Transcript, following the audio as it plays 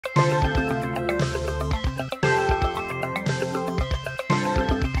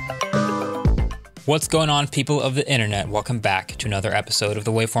What's going on, people of the internet? Welcome back to another episode of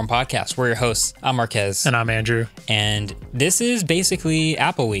the Waveform Podcast. We're your hosts. I'm Marquez. And I'm Andrew. And this is basically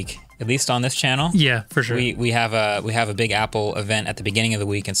Apple Week, at least on this channel. Yeah, for sure. We have a big Apple event at the beginning of the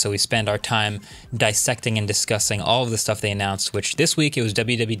week, and so we spend our time dissecting and discussing all of the stuff they announced, which this week it was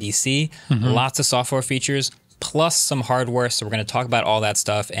WWDC, lots of software features, plus some hardware. So we're going to talk about all that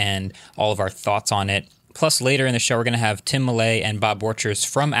stuff and all of our thoughts on it. Plus, later in the show, we're going to have Tim Millet and Bob Borchers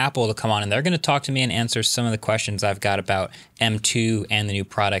from Apple to come on, and they're going to talk to me and answer some of the questions I've got about M2 and the new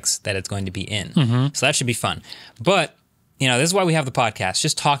products that it's going to be in. So that should be fun. But, you know, this is why we have the podcast,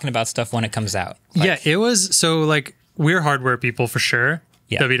 just talking about stuff when it comes out. Yeah, it was, so, like, we're hardware people for sure.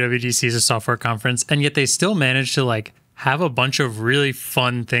 Yeah. WWDC is a software conference, and yet they still managed to, like, have a bunch of really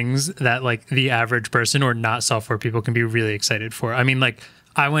fun things that, like, the average person or not software people can be really excited for. I mean, like,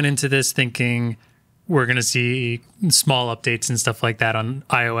 I went into this thinking we're going to see small updates and stuff like that on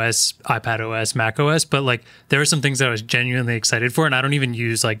iOS, iPadOS, macOS, but like there were some things that I was genuinely excited for, and I don't even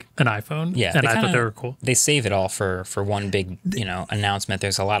use like an iPhone. Yeah, and I thought they were cool. They save it all for one big, you know, announcement.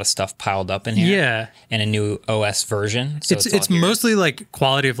 There's a lot of stuff piled up in here. Yeah, and a new OS version. So it's mostly like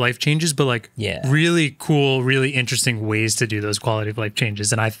quality of life changes, but like really cool, really interesting ways to do those quality of life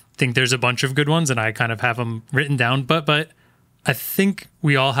changes. And I think there's a bunch of good ones, and I kind of have them written down. But I think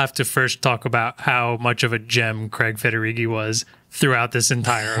we all have to first talk about how much of a gem Craig Federighi was throughout this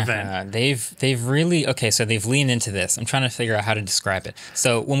entire event. They've really, so they've leaned into this. I'm trying to figure out how to describe it.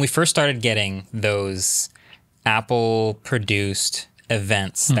 So when we first started getting those Apple produced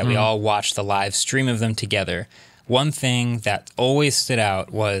events that we all watched the live stream of them together, one thing that always stood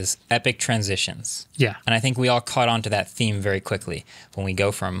out was epic transitions. Yeah. And I think we all caught on to that theme very quickly. When we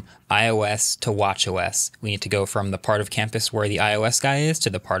go from iOS to watchOS, we need to go from the part of campus where the iOS guy is to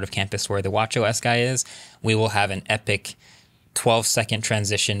the part of campus where the watchOS guy is. We will have an epic 12-second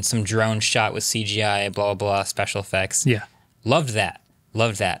transition, some drone shot with CGI, blah, blah, blah, special effects. Yeah. Loved that.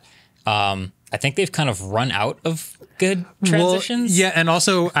 I think they've kind of run out of good transitions. Well, yeah, and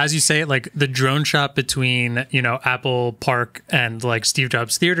also, as you say, like the drone shot between, you know, Apple Park and like Steve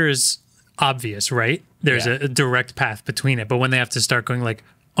Jobs Theater is obvious, right? There's a direct path between it. But when they have to start going like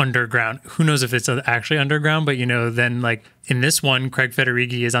underground, who knows if it's actually underground, but you know, then like in this one, Craig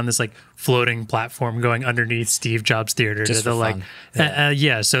Federighi is on this like floating platform going underneath SteveObs Theater. Just to the,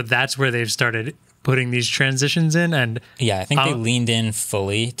 fun. So that's where they've started putting these transitions in. And yeah, I think they leaned in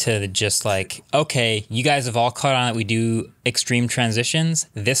fully to just like, okay, you guys have all caught on that we do extreme transitions.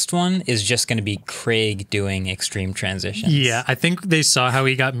 This one is just going to be Craig doing extreme transitions. Yeah, I think they saw how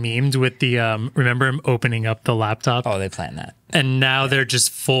he got memed with the, remember him opening up the laptop? Oh, they planned that. And now they're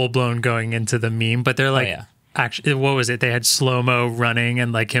just full blown going into the meme, but they're like, actually, what was it? They had slow-mo running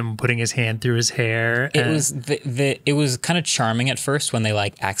and like him putting his hand through his hair. It was it was kind of charming at first when they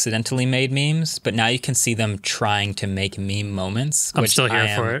like accidentally made memes, but now you can see them trying to make meme moments. I'm still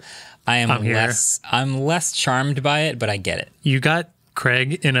here for it. I'm less charmed by it, but I get it. You got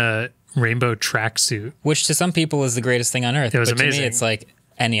Craig in a rainbow tracksuit, which to some people is the greatest thing on earth. It was but amazing. To me, it's like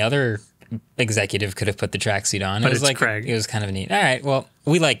any other executive could have put the tracksuit on. But it was like Craig. It was kind of neat. All right, well,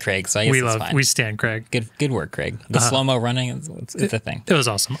 we like Craig, so I guess it's fine. We stand Craig. Good work, Craig. The slow-mo running, it's a thing. It was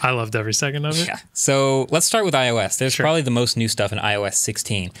awesome. I loved every second of it. Yeah. So let's start with iOS. There's probably the most new stuff in iOS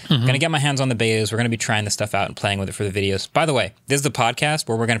 16. I'm going to get my hands on the betas. We're going to be trying this stuff out and playing with it for the videos. By the way, this is the podcast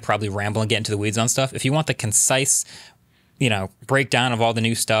where we're going to probably ramble and get into the weeds on stuff. If you want the concise, you know, breakdown of all the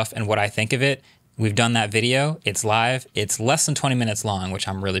new stuff and what I think of it, we've done that video. It's live. It's less than 20 minutes long, which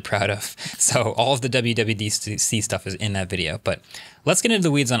I'm really proud of. So all of the WWDC stuff is in that video. But let's get into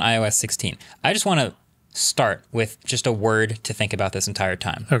the weeds on iOS 16. I just want to start with just a word to think about this entire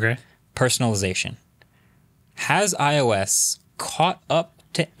time. Okay. Personalization. Has iOS caught up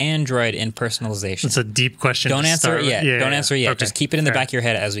to Android in personalization? It's a deep question. Don't answer it yet. Don't answer it yet. Okay. Just keep it in the back of your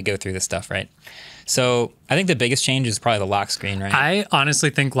head as we go through this stuff, right? So I think the biggest change is probably the lock screen, right? I honestly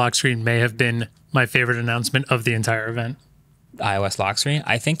think lock screen may have been my favorite announcement of the entire event. iOS lock screen.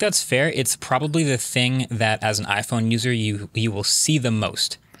 I think that's fair. It's probably the thing that as an iPhone user, you will see the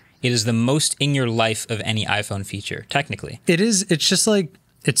most. It is the most in your life of any iPhone feature, technically. It is. It's just like,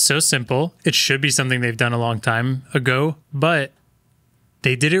 it's so simple. It should be something they've done a long time ago, but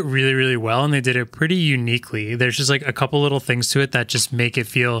they did it really, really well, and they did it pretty uniquely. There's just like a couple little things to it that just make it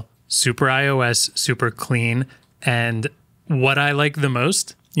feel super iOS, super clean. And what I like the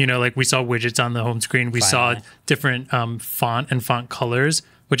most, you know, like we saw widgets on the home screen. We saw different font and font colors,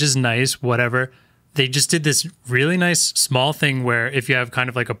 which is nice, whatever. They just did this really nice small thing where if you have kind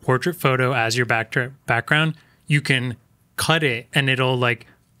of like a portrait photo as your background, you can cut it and it'll like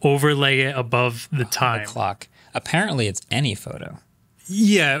overlay it above the time. The clock. Apparently it's any photo.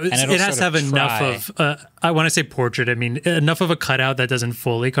 Yeah, it has to have enough try. of, when I say portrait, I mean enough of a cutout that doesn't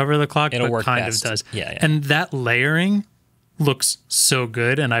fully cover the clock, It'll but work kind best. of does. Yeah. And that layering looks so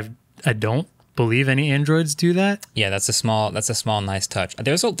good, and I don't believe any Androids do that. Yeah, that's a small nice touch.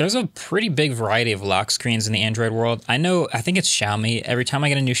 There's a pretty big variety of lock screens in the Android world. I think it's Xiaomi. Every time I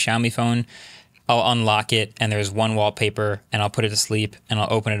get a new Xiaomi phone, I'll unlock it and there's one wallpaper and I'll put it to sleep and I'll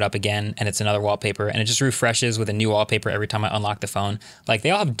open it up again and it's another wallpaper and it just refreshes with a new wallpaper every time I unlock the phone. Like, they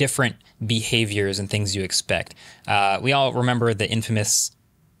all have different behaviors and things you expect. We all remember the infamous,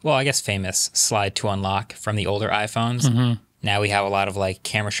 well, I guess famous slide to unlock from the older iPhones. Mm-hmm. Now we have a lot of like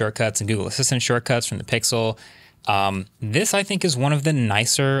camera shortcuts and Google Assistant shortcuts from the Pixel. This, I think, is one of the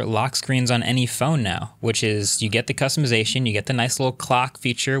nicer lock screens on any phone now, which is you get the customization, you get the nice little clock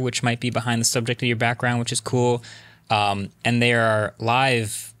feature, which might be behind the subject of your background, which is cool. And there are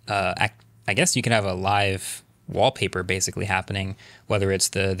live, I guess you can have a live wallpaper basically happening, whether it's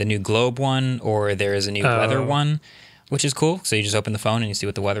the new globe one or there is a new weather one, which is cool. So you just open the phone and you see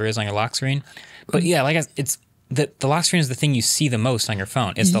what the weather is on your lock screen. But yeah, like it's the lock screen is the thing you see the most on your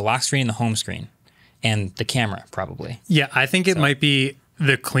phone. It's the lock screen and the home screen. And the camera, probably. Yeah, I think it might be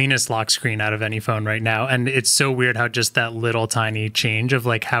the cleanest lock screen out of any phone right now. And it's so weird how just that little tiny change of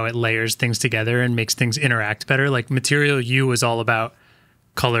like how it layers things together and makes things interact better. Like Material U was all about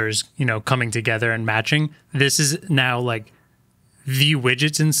colors, coming together and matching. This is now like the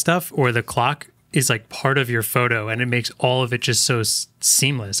widgets and stuff, or the clock is like part of your photo, and it makes all of it just so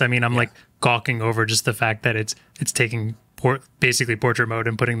seamless. I mean, I'm like gawking over just the fact that it's taking basically portrait mode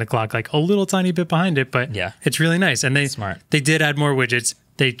and putting the clock like a little tiny bit behind it, but it's really nice. And they did add more widgets.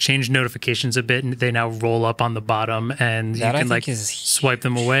 They changed notifications a bit, and they now roll up on the bottom, and you can like swipe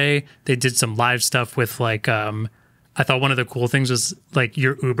them away. They did some live stuff with like, I thought one of the cool things was like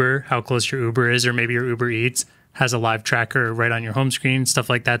your Uber, how close your Uber is, or maybe your Uber Eats has a live tracker right on your home screen, stuff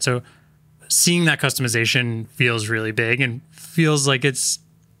like that. So seeing that customization feels really big and feels like it's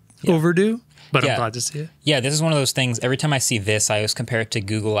overdue. But I'm glad to see it. Yeah, this is one of those things. Every time I see this, I always compare it to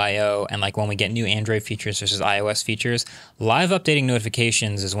Google I/O, and like when we get new Android features versus iOS features, live updating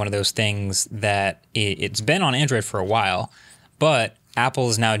notifications is one of those things that it's been on Android for a while, but Apple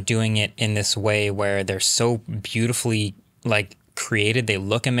is now doing it in this way where they're so beautifully like created. They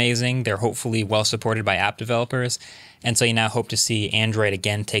look amazing. They're hopefully well supported by app developers, and so you now hope to see Android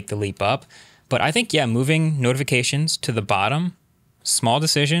again take the leap up. But I think moving notifications to the bottom, small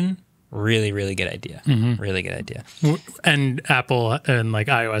decision. Really, really good idea. Mm-hmm. Really good idea. And Apple and like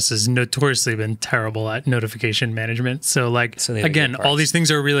iOS has notoriously been terrible at notification management. So again, all these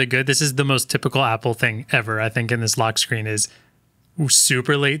things are really good. This is the most typical Apple thing ever. I think in this lock screen is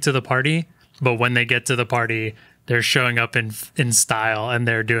super late to the party, but when they get to the party, they're showing up in style and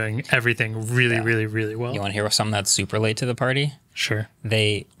they're doing everything really, really, really well. You want to hear something that's super late to the party? Sure.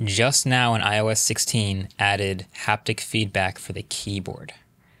 They just now in iOS 16 added haptic feedback for the keyboard.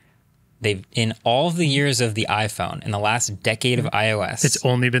 They've, in all the years of the iPhone, in the last decade of iOS, it's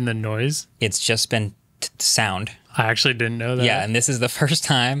only been the noise. It's just been sound. I actually didn't know that. Yeah, and this is the first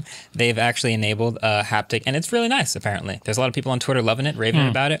time they've actually enabled haptic, and it's really nice, apparently. There's a lot of people on Twitter loving it, raving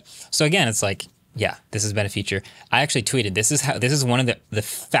about it. So again, it's like, this has been a feature. I actually tweeted, this is one of the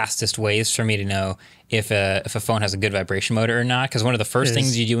fastest ways for me to know if a phone has a good vibration motor or not, because one of the first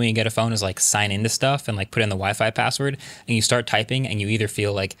things you do when you get a phone is like sign into stuff and like put in the Wi-Fi password, and you start typing, and you either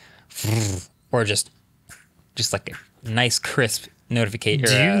feel like or just like a nice crisp notification.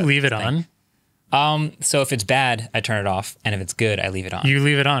 Do you leave it on? So if it's bad, I turn it off, and if it's good, I leave it on. You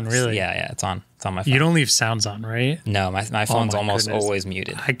leave it on, really? Yeah, it's on. It's on my phone. You don't leave sounds on, right? No, my phone's almost always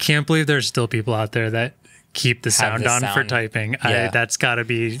muted. I can't believe there's still people out there that keep the sound on for typing. Yeah. That's got to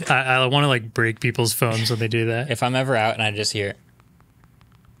be. I want to like break people's phones when they do that. If I'm ever out and I just hear,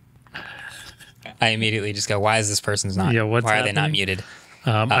 I immediately just go, "Why is this person's not? Yeah, why are they not muted?"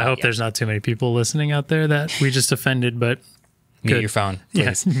 I hope there's not too many people listening out there that we just offended, but mute your phone, please.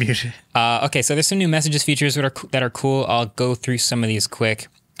 Yes, mute it. Okay, so there's some new messages features that are cool. I'll go through some of these quick.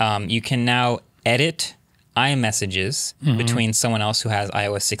 You can now edit iMessages between someone else who has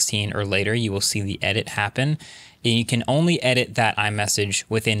iOS 16 or later. You will see the edit happen. And you can only edit that iMessage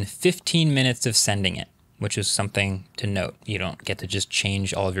within 15 minutes of sending it, which is something to note. You don't get to just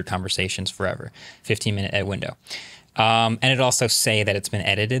change all of your conversations forever. 15-minute edit window. And it also say that it's been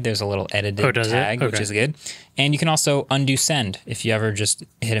edited. There's a little edited tag, which is good. And you can also undo send. If you ever just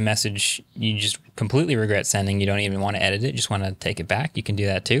hit a message you just completely regret sending, you don't even want to edit it, just want to take it back, you can do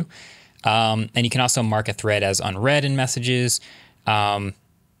that too. And you can also mark a thread as unread in messages.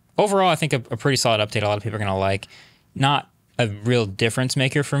 Overall, I think a pretty solid update. A lot of people are going to like. Not a real difference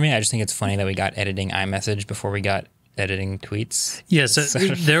maker for me. I just think it's funny that we got editing iMessage before we got editing tweets. Yeah, so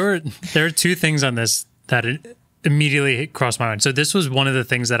there are two things on this that immediately crossed my mind. So this was one of the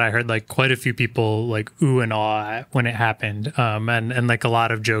things that I heard like quite a few people like ooh and awe at when it happened. And like a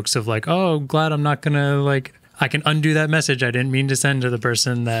lot of jokes of like, oh, glad I'm not gonna like, I can undo that message I didn't mean to send to the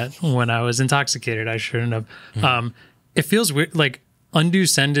person that when I was intoxicated I shouldn't have. It feels weird. Like undo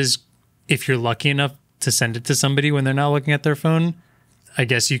send is if you're lucky enough to send it to somebody when they're not looking at their phone, I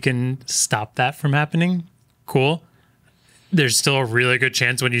guess you can stop that from happening. Cool. There's still a really good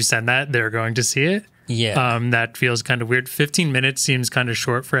chance when you send that they're going to see it. Yeah. That feels kind of weird. 15 minutes seems kind of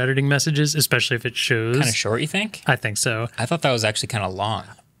short for editing messages, especially if it shows. Kind of short, you think? I think so. I thought that was actually kind of long.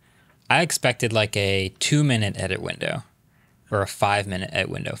 I expected like a 2-minute edit window or a 5-minute edit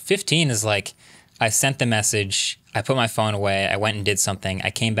window. 15 is like I sent the message, I put my phone away, I went and did something, I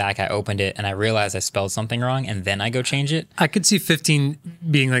came back, I opened it, and I realized I spelled something wrong, and then I go change it. I could see 15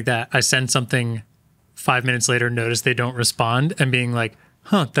 being like that. I send something 5 minutes later, notice they don't respond, and being like,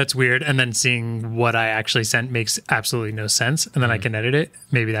 huh, that's weird. And then seeing what I actually sent makes absolutely no sense. And then I can edit it.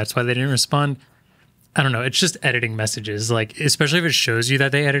 Maybe that's why they didn't respond. I don't know. It's just editing messages. Like, especially if it shows you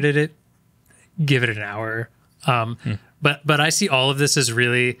that they edited it, give it an hour. But I see all of this as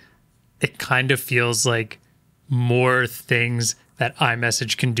really, it kind of feels like more things that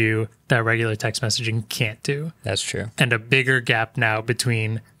iMessage can do that regular text messaging can't do. That's true. And a bigger gap now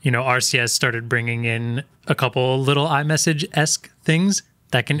between, RCS started bringing in a couple little iMessage-esque things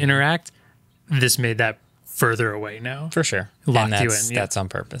that can interact. This made that further away now. For sure. Locked and you in. That's on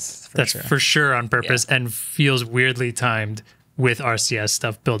purpose. That's for sure on purpose and feels weirdly timed with RCS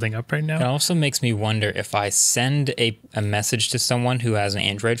stuff building up right now. It also makes me wonder if I send a message to someone who has an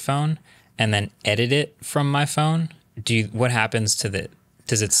Android phone and then edit it from my phone, what happens to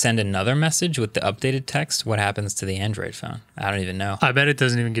does it send another message with the updated text? What happens to the Android phone? I don't even know. I bet it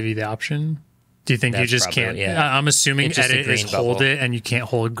doesn't even give you the option. Do you think you just can't? Yeah. I'm assuming edit is hold it and you can't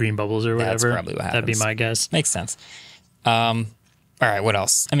hold green bubbles or whatever. That's probably what happens. That'd be my guess. Makes sense. All right, what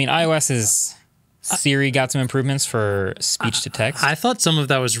else? I mean, Siri got some improvements for speech to text. I thought some of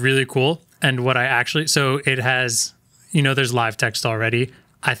that was really cool. And so it has, there's live text already.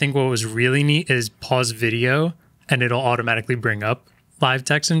 I think what was really neat is pause video and it'll automatically bring up live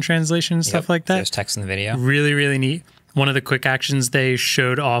text and translation and stuff like that. There's text in the video. Really, really neat. One of the quick actions they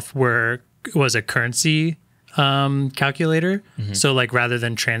showed off was a currency calculator. So like rather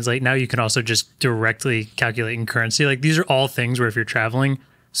than translate, now you can also just directly calculate in currency. Like these are all things where if you're traveling,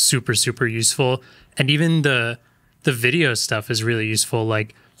 super, super useful. And even the video stuff is really useful.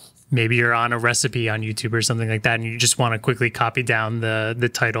 Like maybe you're on a recipe on YouTube or something like that, and you just want to quickly copy down the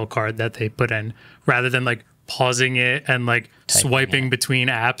title card that they put in rather than like pausing it and like swiping between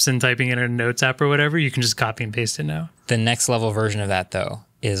apps and typing it in a notes app or whatever. You can just copy and paste it now. The next level version of that though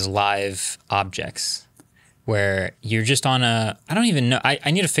is live objects, where you're just on I don't even know.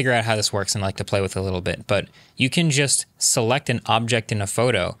 I need to figure out how this works and like to play with it a little bit, but you can just select an object in a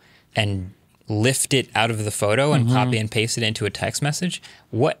photo and lift it out of the photo and copy and paste it into a text message.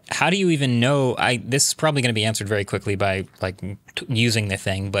 How do you even know? This is probably going to be answered very quickly by like using the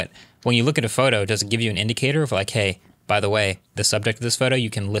thing, but when you look at a photo, does it give you an indicator of like, hey, by the way, the subject of this photo,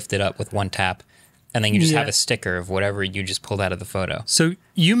 you can lift it up with one tap. And then you just have a sticker of whatever you just pulled out of the photo. So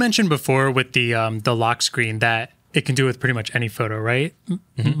you mentioned before with the lock screen that it can do it with pretty much any photo, right?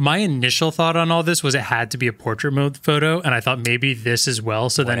 My initial thought on all this was it had to be a portrait mode photo, and I thought maybe this as well.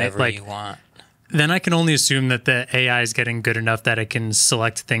 So whatever then you want. Then I can only assume that the AI is getting good enough that it can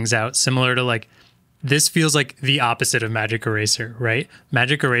select things out similar to like this feels like the opposite of Magic Eraser, right?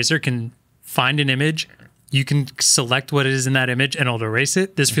 Magic Eraser can find an image. You can select what it is in that image and it'll erase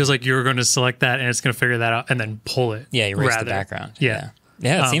it. This feels like you're going to select that and it's going to figure that out and then pull it. Yeah, erase the background. Yeah.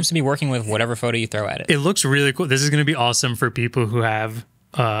 Yeah, it seems to be working with whatever photo you throw at it. It looks really cool. This is going to be awesome for people who have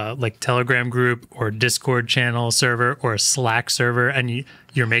like Telegram group or Discord channel server or a Slack server and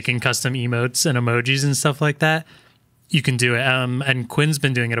you're making custom emotes and emojis and stuff like that. You can do it. And Quinn's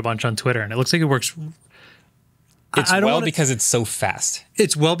been doing it a bunch on Twitter and it looks like it works. Because it's so fast.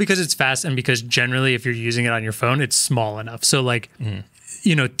 It's well because it's fast and because generally if you're using it on your phone, it's small enough. So like,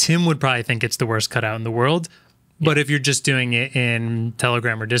 Tim would probably think it's the worst cutout in the world. But if you're just doing it in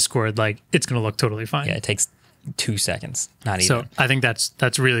Telegram or Discord, like it's going to look totally fine. Yeah, it takes 2 seconds, not even. So I think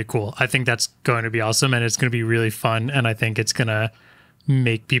that's really cool. I think that's going to be awesome and it's going to be really fun. And I think it's going to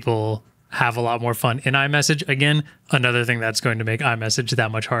make people have a lot more fun in iMessage. Again, another thing that's going to make iMessage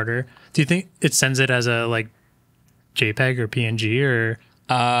that much harder. Do you think it sends it as a like JPEG or PNG or?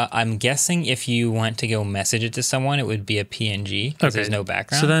 I'm guessing if you went to go message it to someone, it would be a PNG because there's no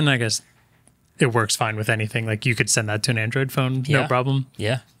background. So then I guess it works fine with anything. Like you could send that to an Android phone, no problem.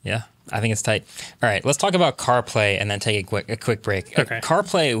 Yeah. I think it's tight. All right, let's talk about CarPlay and then take a quick break. Okay.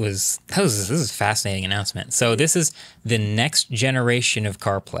 CarPlay this is a fascinating announcement. So this is the next generation of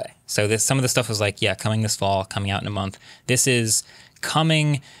CarPlay. So some of the stuff was like, yeah, coming this fall, coming out in a month. This is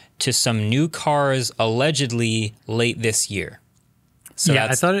coming to some new cars allegedly late this year. So yeah,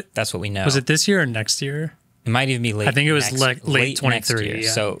 I thought that's what we know. Was it this year or next year? It might even be late. I think it was late 23. Yeah.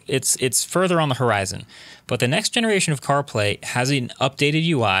 So it's further on the horizon. But the next generation of CarPlay has an updated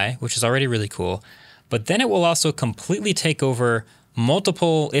UI, which is already really cool. But then it will also completely take over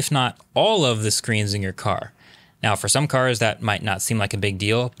multiple, if not all of the screens in your car. Now, for some cars, that might not seem like a big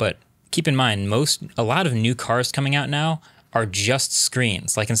deal, but keep in mind, a lot of new cars coming out now are just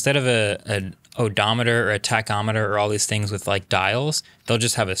screens. Like instead of an odometer or a tachometer or all these things with like dials, they'll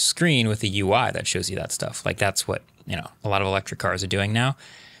just have a screen with a UI that shows you that stuff. Like that's what, a lot of electric cars are doing now.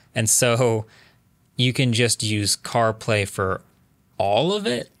 And so you can just use CarPlay for all of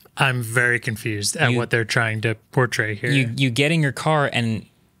it. I'm very confused at what they're trying to portray here. You get in your car and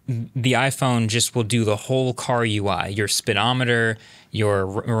the iPhone just will do the whole car UI, your speedometer, your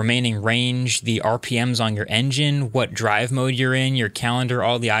remaining range, the RPMs on your engine, what drive mode you're in, your calendar,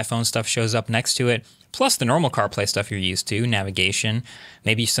 all the iPhone stuff shows up next to it, plus the normal CarPlay stuff you're used to, navigation,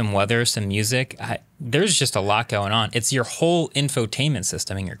 maybe some weather, some music. There's just a lot going on. It's your whole infotainment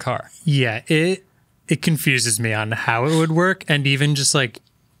system in your car. Yeah, it confuses me on how it would work. And even just like,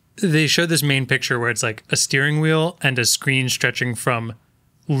 they showed this main picture where it's like a steering wheel and a screen stretching from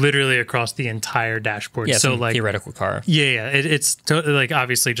literally across the entire dashboard. Yeah, so like theoretical car. Yeah. It's like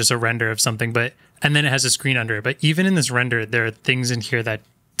obviously just a render of something, and then it has a screen under it. But even in this render, there are things in here that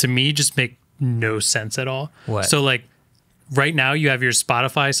to me just make no sense at all. What? So like right now you have your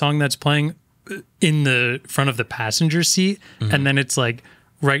Spotify song that's playing in the front of the passenger seat. Mm-hmm. And then it's like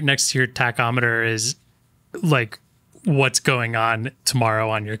right next to your tachometer is like what's going on tomorrow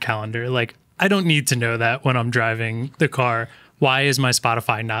on your calendar. Like I don't need to know that when I'm driving the car. Why is my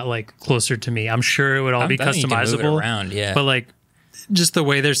Spotify not like closer to me? I'm sure it would all be customizable. You can move it around, yeah. But like just the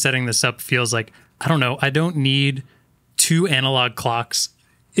way they're setting this up feels like, I don't know, I don't need 2 analog clocks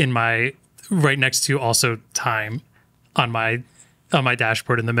in my right next to also time on my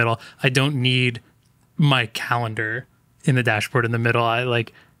dashboard in the middle. I don't need my calendar in the dashboard in the middle.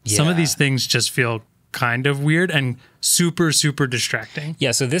 Some of these things just feel kind of weird and super, super distracting.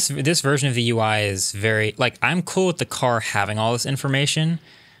 Yeah, so this version of the UI is very, like, I'm cool with the car having all this information,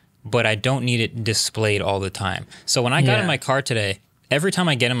 but I don't need it displayed all the time. So when I got in my car today, every time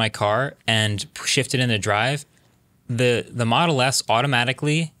I get in my car and shift it into drive, the Model S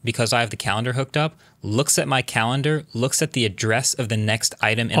automatically, because I have the calendar hooked up, looks at my calendar, looks at the address of the next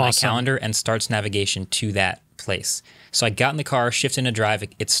item in my calendar, and starts navigation to that place. So I got in the car, shift into drive,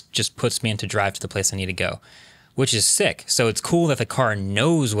 it just puts me into drive to the place I need to go, which is sick. So it's cool that the car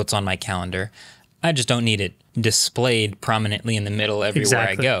knows what's on my calendar. I just don't need it displayed prominently in the middle everywhere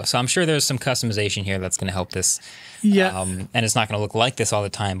I go. So I'm sure there's some customization here that's going to help this. Yeah. And it's not going to look like this all the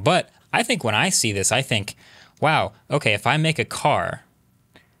time. But I think when I see this, I think, wow, okay, if I make a car,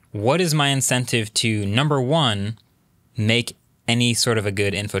 what is my incentive to, number one, make any sort of a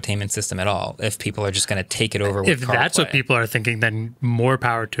good infotainment system at all if people are just going to take it over with If CarPlay? that's what people are thinking, then more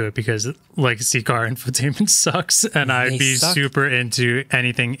power to it, because legacy car infotainment sucks, and I'd be super into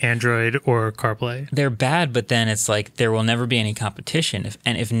anything Android or CarPlay. They're bad, but then it's like there will never be any competition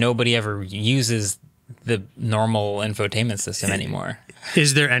if nobody ever uses the normal infotainment system anymore.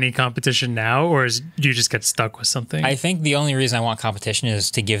 Is there any competition now, or do you just get stuck with something? I think the only reason I want competition is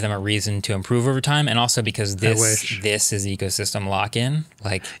to give them a reason to improve over time, and also because this is ecosystem lock-in.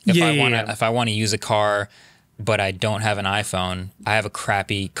 Like if I want to use a car, but I don't have an iPhone, I have a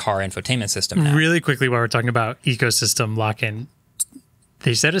crappy car infotainment system now. Really quickly, while we're talking about ecosystem lock-in,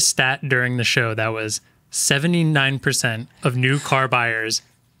 they said a stat during the show that was 79% of new car buyers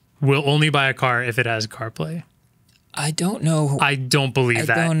will only buy a car if it has CarPlay. I don't know. I don't believe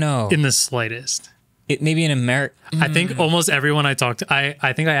that. I don't know. In the slightest. It maybe in America. I think almost everyone I talked to,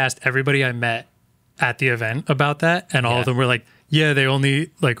 I think I asked everybody I met at the event about that, and all of them were like, yeah, they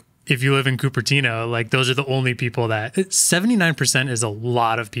only, like, if you live in Cupertino, like, those are the only people that, 79% is a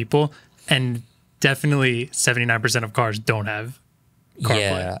lot of people, and definitely 79% of cars don't have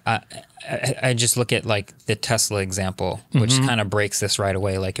CarPlay. Yeah, I just look at like the Tesla example, which kind of breaks this right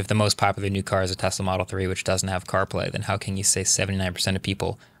away. Like if the most popular new car is a Tesla Model 3, which doesn't have CarPlay, then how can you say 79% of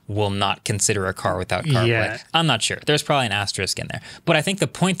people will not consider a car without CarPlay? Yeah. I'm not sure. There's probably an asterisk in there. But I think the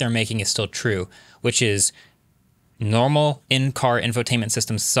point they're making is still true, which is normal in-car infotainment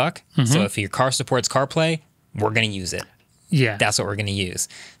systems suck. So if your car supports CarPlay, we're going to use it. Yeah. That's what we're going to use.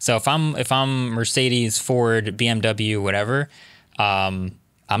 So if I'm Mercedes, Ford, BMW, whatever, I'm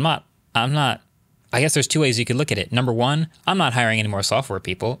not I'm not. I guess there's two ways you could look at it. Number one, I'm not hiring any more software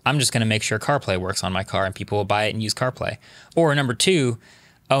people. I'm just going to make sure CarPlay works on my car and people will buy it and use CarPlay. Or number two,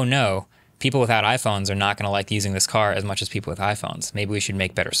 oh no, people without iPhones are not going to like using this car as much as people with iPhones. Maybe we should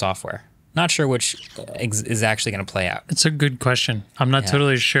make better software. Not sure which is actually going to play out. It's a good question. I'm not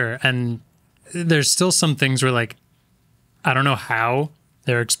totally sure. And there's still some things where, like, I don't know how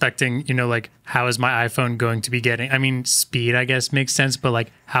they're expecting, you know, like, how is my iPhone going to be getting, I mean, speed, I guess, makes sense, but,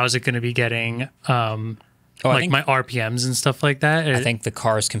 like, how is it going to be getting, like, my RPMs and stuff like that? I think the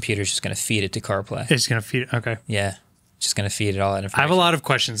car's computer is just going to feed it to CarPlay. It's going to feed it, okay. Yeah, just going to feed it all that information. I have a lot of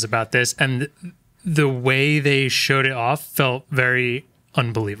questions about this, and the way they showed it off felt very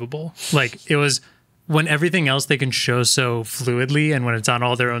unbelievable. Like, it was, when everything else they can show so fluidly, and when it's on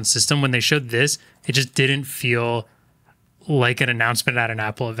all their own system, when they showed this, it just didn't feel like an announcement at an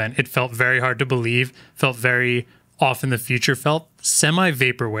Apple event. It felt very hard to believe, felt very off in the future, felt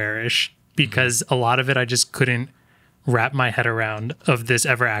semi-vaporware-ish, because a lot of it I just couldn't wrap my head around of this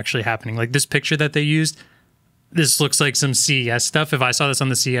ever actually happening. Like, this picture that they used, this looks like some CES stuff. If I saw this on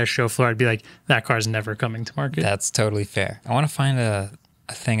the CES show floor, I'd be like, that car's never coming to market. That's totally fair. I want to find a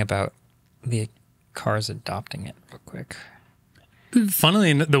thing about the cars adopting it real quick.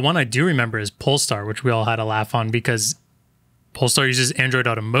 Funnily, the one I do remember is Polestar, which we all had a laugh on because Polestar uses Android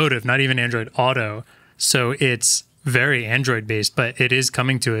Automotive, not even Android Auto. So it's very Android based, but it is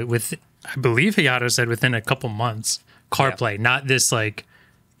coming to it with, I believe Hayato said, within a couple months. CarPlay, not this, like,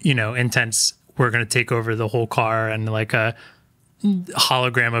 you know, intense, we're going to take over the whole car and like a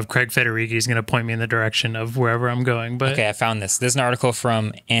hologram of Craig Federighi is going to point me in the direction of wherever I'm going. But okay, I found this. There's an article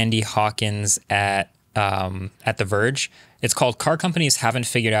from Andy Hawkins at The Verge. It's called "Car Companies Haven't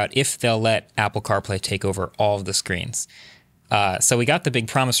Figured Out If They'll Let Apple CarPlay Take Over All of the Screens." So we got the big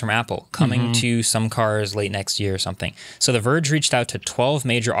promise from Apple coming to some cars late next year or something. So The Verge reached out to 12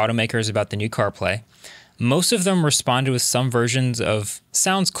 major automakers about the new CarPlay. Most of them responded with some versions of,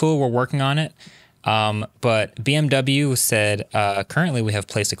 sounds cool, we're working on it. But BMW said, currently we have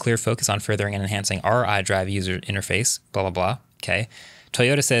placed a clear focus on furthering and enhancing our iDrive user interface, blah, blah, blah. Okay.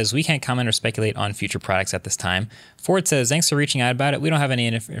 Toyota says, we can't comment or speculate on future products at this time. Ford says, thanks for reaching out about it. We don't have any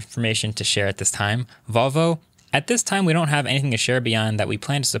information to share at this time. Volvo, at this time, we don't have anything to share beyond that we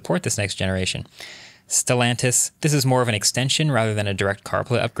plan to support this next generation. Stellantis, this is more of an extension rather than a direct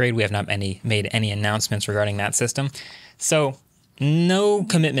CarPlay upgrade. We have not made any announcements regarding that system. So no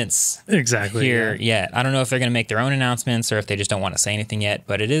commitments here yet. I don't know if they're going to make their own announcements or if they just don't want to say anything yet,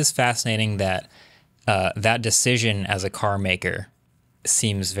 but it is fascinating that that decision as a car maker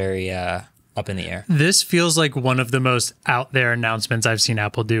seems very up in the air. This feels like one of the most out there announcements I've seen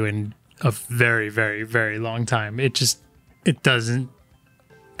Apple do in a very, very, very long time. It doesn't,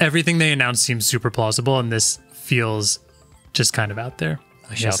 everything they announced seems super plausible, and this feels just kind of out there.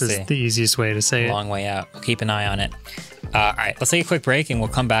 I guess is the easiest way to say it. Long way out. We'll keep an eye on it. All right, let's take a quick break, and we'll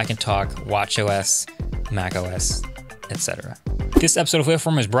come back and talk watchOS, macOS, etc. This episode of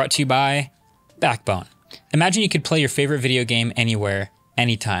Waveform is brought to you by Backbone. Imagine you could play your favorite video game anywhere,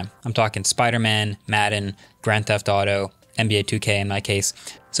 anytime. I'm talking Spider-Man, Madden, Grand Theft Auto, NBA 2K in my case.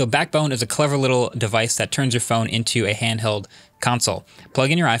 So Backbone is a clever little device that turns your phone into a handheld console.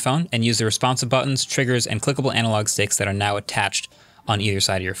 Plug in your iPhone and use the responsive buttons, triggers, and clickable analog sticks that are now attached on either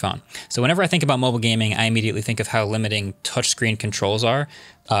side of your phone. So whenever I think about mobile gaming, I immediately think of how limiting touchscreen controls are.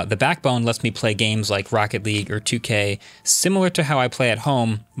 The Backbone lets me play games like Rocket League or 2K, similar to how I play at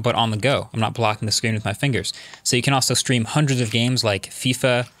home, but on the go. I'm not blocking the screen with my fingers. So you can also stream hundreds of games like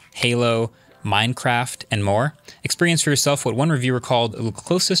FIFA, Halo, Minecraft, and more. Experience for yourself what one reviewer called the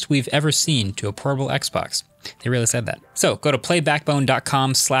closest we've ever seen to a portable Xbox. They really said that. So go to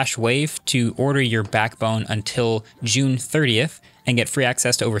playbackbone.com/wave to order your Backbone until June 30th and get free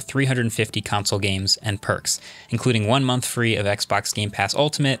access to over 350 console games and perks, including 1 month free of Xbox Game Pass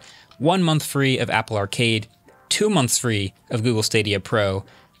Ultimate, 1 month free of Apple Arcade, 2 months free of Google Stadia Pro,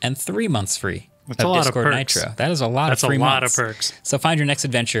 and 3 months free of Discord Nitro. That is a lot of free months. That's a lot of perks. So find your next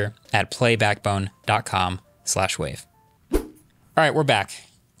adventure at playbackbone.com/wave. All right, we're back.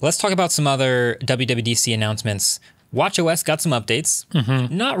 Let's talk about some other WWDC announcements. watchOS got some updates.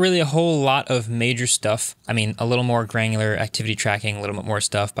 Not really a whole lot of major stuff. I mean, a little more granular activity tracking, a little bit more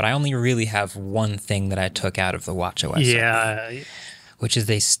stuff, but I only really have one thing that I took out of the watchOS update, which is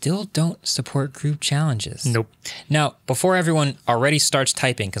they still don't support group challenges. Nope. Now, before everyone already starts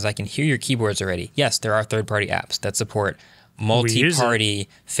typing, because I can hear your keyboards already, yes, there are third-party apps that support multi-party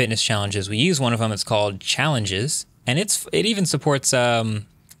fitness challenges. We use one of them. It's called Challenges, and it even supports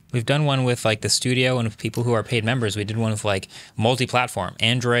We've done one with like the studio and with people who are paid members. We did one with like multi-platform,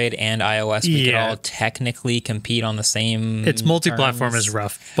 Android and iOS. We could all technically compete on the same. It's multi-platform is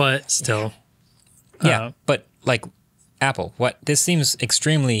rough, but still. Yeah, but like Apple, this seems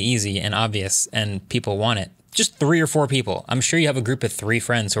extremely easy and obvious, and people want it. Just 3 or 4 people. I'm sure you have a group of 3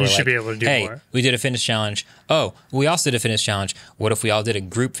 friends who are like, be able to do hey, more. We did a fitness challenge. Oh, we also did a fitness challenge. What if we all did a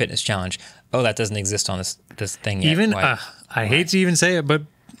group fitness challenge? Oh, that doesn't exist on this thing yet. Even I hate to even say it, but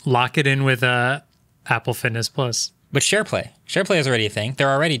lock it in with Apple Fitness Plus. But SharePlay is already a thing. They're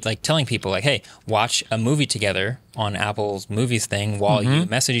already like telling people like, hey, watch a movie together on Apple's movies thing while you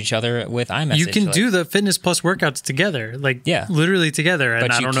message each other with iMessage. You can do the Fitness Plus workouts together, like literally together.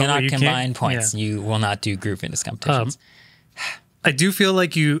 But and you cannot combine points. Yeah. You will not do group fitness competitions. I do feel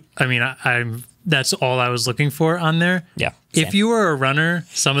like I'm that's all I was looking for on there. Yeah. Same. If you were a runner,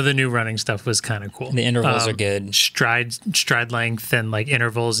 some of the new running stuff was kind of cool. The intervals are good. Stride length and like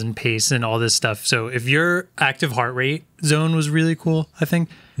intervals and pace and all this stuff. So if your active heart rate zone was really cool, I think.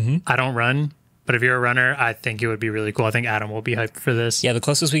 I don't run, but if you're a runner, I think it would be really cool. I think Adam will be hyped for this. Yeah, the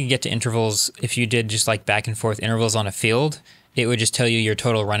closest we could get to intervals, if you did just like back and forth intervals on a field, it would just tell you your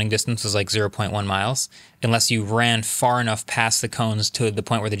total running distance was like 0.1 miles, unless you ran far enough past the cones to the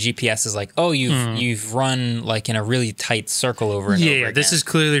point where the GPS is like, oh, you've run like in a really tight circle over and over again. This is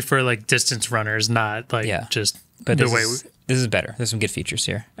clearly for like distance runners, not like just but the way. This is better. There's some good features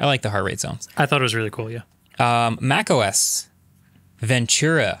here. I like the heart rate zones. I thought it was really cool, yeah. macOS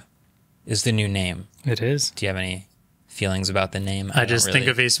Ventura is the new name. It is. Do you have any feelings about the name? I just think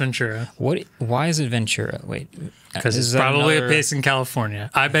of Ace Ventura. Why is it Ventura? Wait, because it's probably a place in California.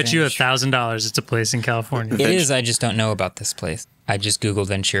 I bet you $1,000 it's a place in California. It is. I just don't know about this place. I just Googled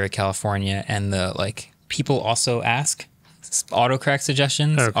Ventura, California, and people also ask autocorrect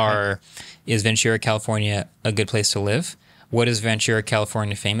suggestions is Ventura, California a good place to live? What is Ventura,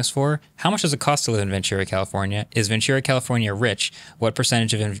 California famous for? How much does it cost to live in Ventura, California? Is Ventura, California rich? What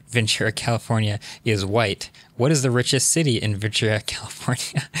percentage of Ventura, California is white? What is the richest city in Ventura,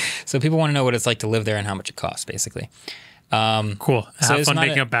 California? So people want to know what it's like to live there and how much it costs, basically. Cool. Have fun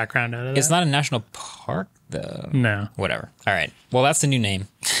making a background out of it. It's not a national park, though. No. Whatever. All right. Well, that's the new name.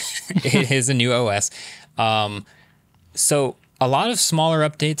 It is a new OS. So a lot of smaller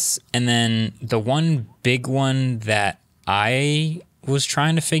updates, and then the one big one that I was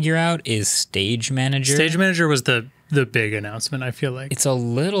trying to figure out is Stage Manager. Stage Manager was the big announcement, I feel like. It's a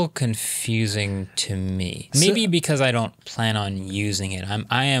little confusing to me. Maybe because I don't plan on using it.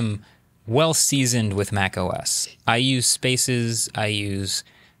 I am well seasoned with Mac OS. I use Spaces. I use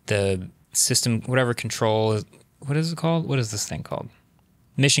the system, whatever control. What is it called? What is this thing called?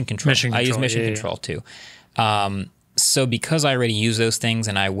 Mission Control. I use Mission Control too. So because I already use those things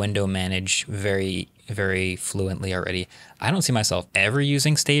and I window manage very, very fluently already, I don't see myself ever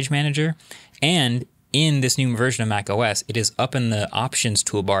using Stage Manager. And in this new version of Mac OS, it is up in the options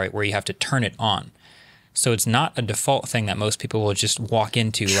toolbar where you have to turn it on. So it's not a default thing that most people will just walk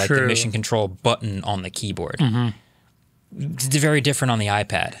into, like the Mission Control button on the keyboard. It's very different on the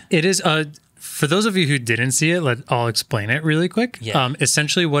iPad. It is. For those of you who didn't see it, I'll explain it really quick. Yeah.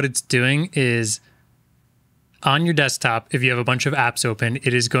 Essentially what it's doing is, on your desktop, if you have a bunch of apps open,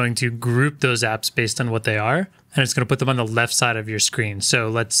 it is going to group those apps based on what they are, and it's going to put them on the left side of your screen. So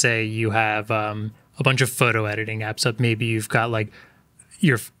let's say you have a bunch of photo editing apps up. Maybe you've got like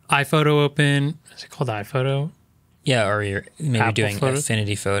your iPhoto open. Is it called iPhoto? Yeah, or you're maybe Apple doing Photo?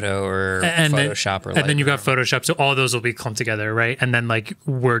 Affinity Photo or Photoshop or and then you got Photoshop. So all those will be clumped together, right? And then like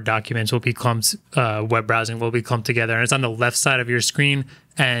Word documents will be clumped, web browsing will be clumped together. And it's on the left side of your screen.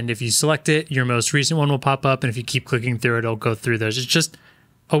 And if you select it, your most recent one will pop up. And if you keep clicking through it, it'll go through those. It's just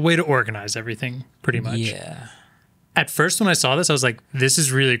a way to organize everything, pretty much. Yeah. At first, when I saw this, I was like, this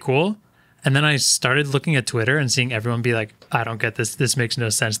is really cool. And then I started looking at Twitter and seeing everyone be like, I don't get this. This makes no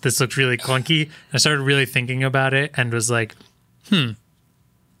sense. This looks really clunky. I started really thinking about it and was like,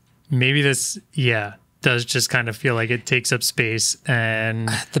 maybe this, does just kind of feel like it takes up space. And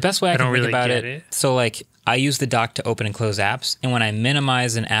the best way I can think really about it, so like I use the dock to open and close apps. And when I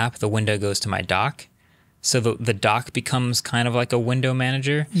minimize an app, the window goes to my dock. So the dock becomes kind of like a window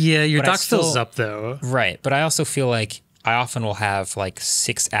manager. Yeah, your dock fills up though. Right. But I also feel like I often will have like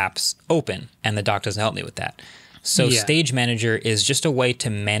 6 apps open and the dock doesn't help me with that. So Stage Manager is just a way to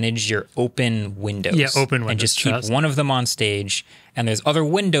manage your open windows. Yeah, open windows. And just keep one of them on stage. And there's other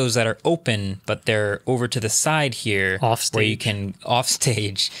windows that are open, but they're over to the side here. Off stage. Where you can, off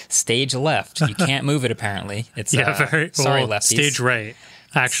stage, stage left. You can't move it apparently. It's sorry, lefties. Stage right,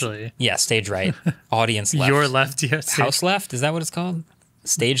 actually. Yeah, stage right. Audience left. Your left, yes. House left? Is that what it's called?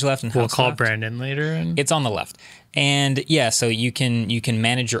 stage left and house We'll call left. Brandon later. And It's on the left. And yeah, so you can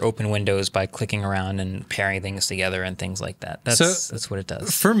manage your open windows by clicking around and pairing things together and things like that. That's what it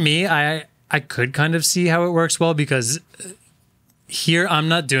does. For me, I could kind of see how it works well, because here I'm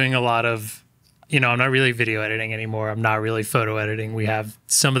not doing a lot of, I'm not really video editing anymore. I'm not really photo editing. We have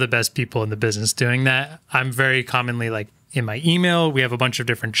some of the best people in the business doing that. I'm very commonly like in my email, we have a bunch of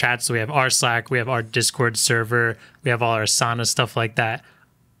different chats. So we have our Slack, we have our Discord server, we have all our Asana, stuff like that.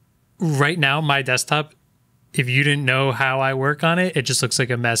 Right now, my desktop, if you didn't know how I work on it, it just looks like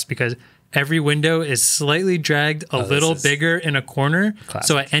a mess, because every window is slightly dragged a little bigger in a corner. Classic.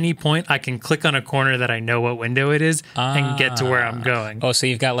 So at any point, I can click on a corner that I know what window it is and get to where I'm going. Oh, so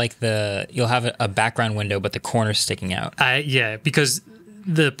you've got like you'll have a background window, but the corner's sticking out. Yeah, because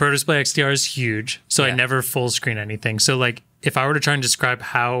the Pro Display XDR is huge, so I never full screen anything. So like if I were to try and describe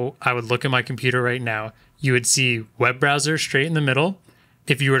how I would look at my computer right now, you would see web browser straight in the middle.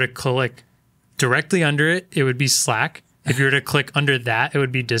 If you were to click directly under it, it would be Slack. If you were to click under that, it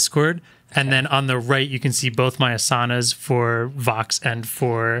would be Discord. And then on the right, you can see both my Asanas for Vox and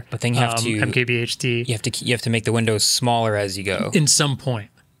for But then you have to MKBHD. You have to make the windows smaller as you go. In some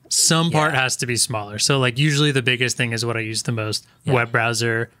point. Some part has to be smaller. So like usually the biggest thing is what I use the most. Web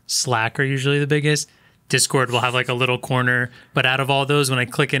browser, Slack are usually the biggest. Discord will have like a little corner, but out of all those, when I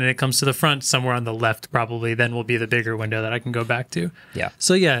click in and it comes to the front, somewhere on the left probably then will be the bigger window that I can go back to. Yeah.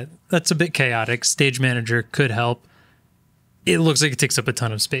 So yeah, that's a bit chaotic. Stage Manager could help. It looks like it takes up a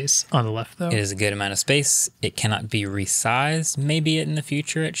ton of space on the left, though. It is a good amount of space. It cannot be resized. Maybe in the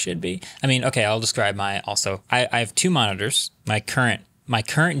future it should be. I mean, okay, I'll describe I have two monitors. My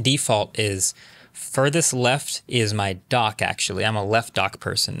current default is furthest left is my dock, actually. I'm a left dock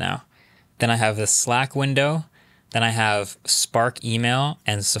person now. Then I have the Slack window. Then I have Spark email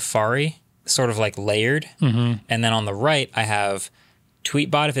and Safari, sort of like layered. Mm-hmm. And then on the right, I have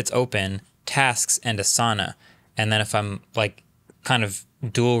Tweetbot if it's open, Tasks, and Asana. And then if I'm like kind of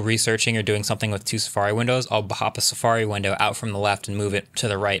dual researching or doing something with two Safari windows, I'll hop a Safari window out from the left and move it to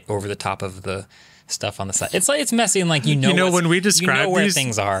the right over the top of the stuff on the side. It's like it's messy and like when we describe where these,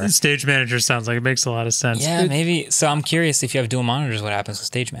 things are. Stage Manager sounds like it makes a lot of sense. Yeah, maybe. So I'm curious if you have dual monitors, what happens with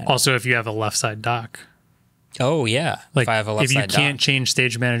Stage Manager? Also, if you have a left side dock. Oh yeah, Like if I have a left if you side can't dock. change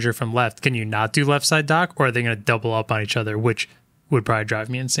Stage Manager from left, can you not do left side dock, or are they going to double up on each other, which would probably drive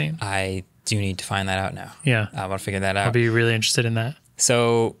me insane? I do need to find that out now. Yeah, I want to figure that out. I'll be really interested in that.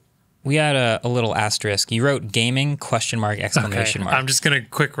 So we had a little asterisk. You wrote gaming ? Exclamation mark. I'm just gonna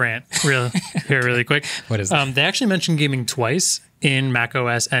quick rant really quick. What is that? They actually mentioned gaming twice in Mac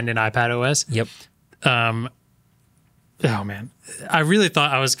OS and in iPad OS. Yep. Oh man, I really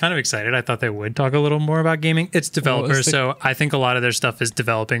thought I was kind of excited. I thought they would talk a little more about gaming. It's developers, so I think a lot of their stuff is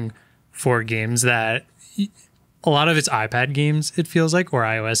developing for games that a lot of it's iPad games. It feels like, or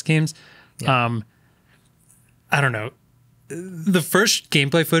iOS games. Yeah. I don't know. The first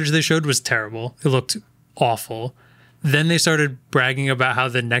gameplay footage they showed was terrible. It looked awful. Then they started bragging about how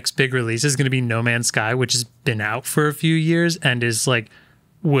the next big release is going to be No Man's Sky, which has been out for a few years and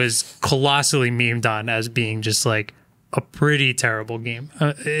was colossally memed on as being just like a pretty terrible game.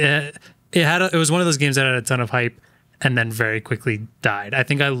 It was one of those games that had a ton of hype and then very quickly died. I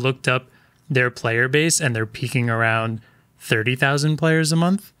think I looked up their player base and they're peaking around 30,000 players a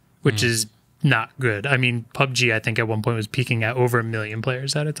month, which is not good. I mean, PUBG, I think at one point was peaking at over 1 million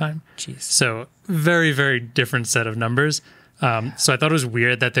players at a time. Jeez. So very, very different set of numbers. So I thought it was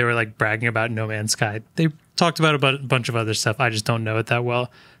weird that they were like bragging about No Man's Sky. They talked about a bunch of other stuff. I just don't know it that well.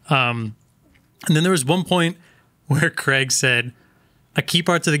 And then there was one point where Craig said a key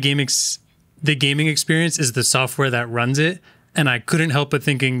part to the gaming experience is the software that runs it. And I couldn't help but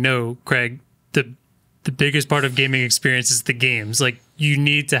thinking, no, Craig, the biggest part of gaming experience is the games. Like, you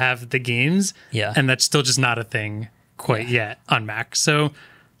need to have the games. Yeah. And that's still just not a thing quite yet on Mac. So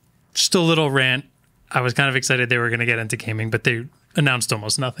just a little rant. I was kind of excited they were going to get into gaming, but they announced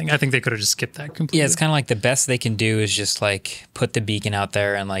almost nothing. I think they could have just skipped that completely. Yeah, it's kind of like the best they can do is just like put the beacon out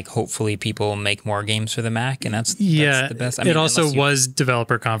there and like hopefully people make more games for the Mac, and that's the best. I mean, it also was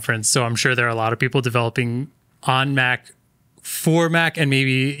developer conference, so I'm sure there are a lot of people developing on Mac for Mac and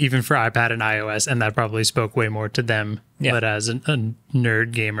maybe even for iPad and iOS, and that probably spoke way more to them. Yeah. But as a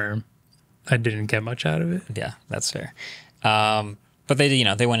nerd gamer, I didn't get much out of it. Yeah, that's fair. But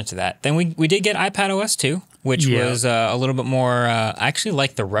they went into that. Then we did get iPad OS 2, which was a little bit more. I actually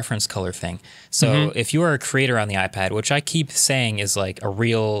like the reference color thing. So if you are a creator on the iPad, which I keep saying is like a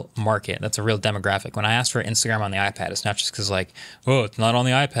real market, that's a real demographic. When I ask for Instagram on the iPad, it's not just because like, oh, it's not on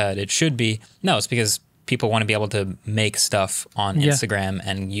the iPad, it should be. No, it's because people want to be able to make stuff on Instagram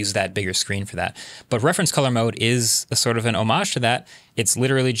and use that bigger screen for that. But reference color mode is a sort of an homage to that. It's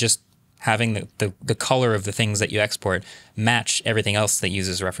literally just having the color of the things that you export match everything else that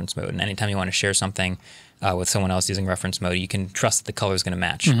uses reference mode. And anytime you want to share something with someone else using reference mode, you can trust that the color is going to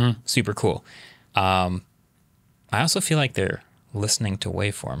match. Super cool. I also feel like they're listening to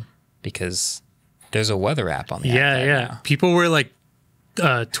Waveform because there's a weather app on the app now. People were like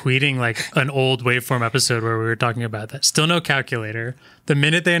tweeting like an old Waveform episode where we were talking about that. Still no calculator. The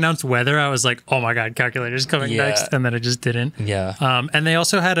minute they announced weather, I was like, oh my God, calculator's coming next. And then it just didn't. And they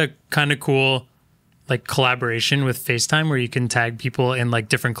also had a kind of cool like collaboration with FaceTime where you can tag people in like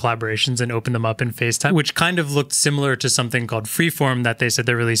different collaborations and open them up in FaceTime, which kind of looked similar to something called Freeform that they said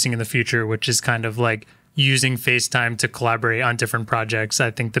they're releasing in the future, which is kind of like using FaceTime to collaborate on different projects.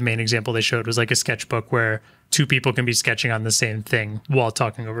 I think the main example they showed was like a sketchbook where two people can be sketching on the same thing while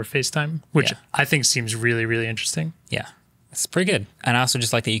talking over FaceTime, which I think seems really, really interesting. Yeah, it's pretty good. And I also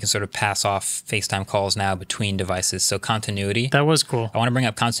just like that you can sort of pass off FaceTime calls now between devices. So continuity. That was cool. I want to bring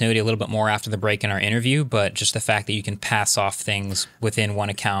up continuity a little bit more after the break in our interview, but just the fact that you can pass off things within one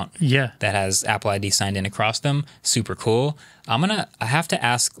account that has Apple ID signed in across them, super cool. I have to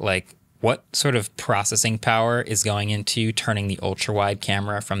ask, like, what sort of processing power is going into turning the ultra-wide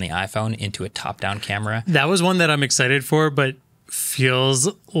camera from the iPhone into a top-down camera? That was one that I'm excited for, but feels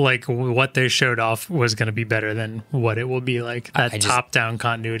like what they showed off was going to be better than what it will be like. That top-down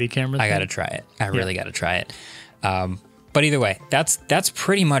continuity camera. I got to try it. I really got to try it. But either way, that's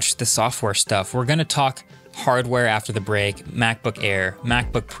pretty much the software stuff. We're going to talk hardware after the break, MacBook Air,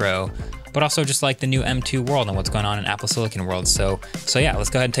 MacBook Pro, but also just like the new M2 world and what's going on in Apple Silicon world. So yeah, let's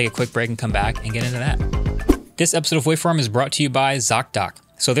go ahead and take a quick break and come back and get into that. This episode of Waveform is brought to you by ZocDoc.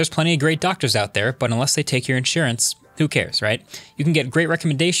 So there's plenty of great doctors out there, but unless they take your insurance, who cares, right? You can get great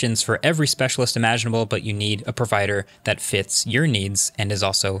recommendations for every specialist imaginable, but you need a provider that fits your needs and is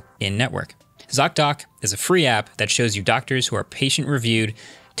also in-network. ZocDoc is a free app that shows you doctors who are patient-reviewed,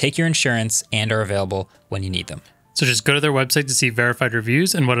 take your insurance, and are available when you need them. So just go to their website to see verified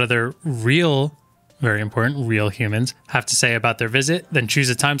reviews and what other real, very important, real humans have to say about their visit. Then choose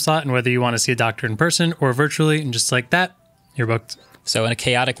a time slot and whether you want to see a doctor in person or virtually. And just like that, you're booked. So in a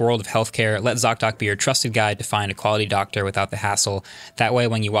chaotic world of healthcare, let ZocDoc be your trusted guide to find a quality doctor without the hassle. That way,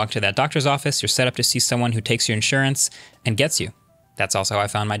 when you walk to that doctor's office, you're set up to see someone who takes your insurance and gets you. That's also how I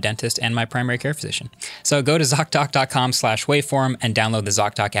found my dentist and my primary care physician. So go to ZocDoc.com/waveform and download the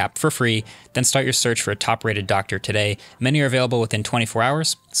ZocDoc app for free. Then start your search for a top-rated doctor today. Many are available within 24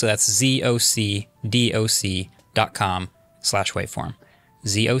 hours. So that's ZocDoc.com/waveform.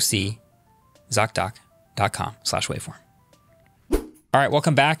 ZocDoc.com/waveform. All right,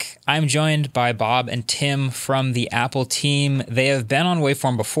 welcome back. I'm joined by Bob and Tim from the Apple team. They have been on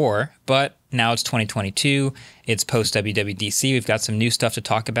Waveform before, but now it's 2022. It's post WWDC. We've got some new stuff to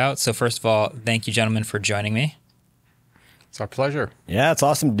talk about. So first of all, thank you, gentlemen, for joining me. It's our pleasure. Yeah, it's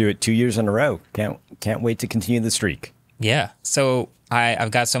awesome to do it 2 years in a row. Can't wait to continue the streak. Yeah. So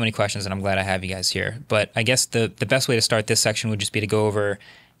I've got so many questions, and I'm glad I have you guys here. But I guess the best way to start this section would just be to go over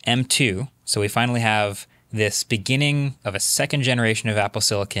M2. So we finally have this beginning of a second generation of Apple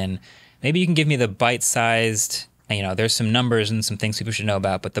Silicon. Maybe you can give me the bite-sized, there's some numbers and some things people should know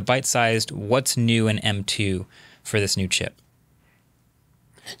about, but the bite-sized, what's new in M2 for this new chip?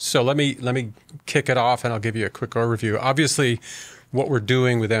 So let me kick it off and I'll give you a quick overview. Obviously, what we're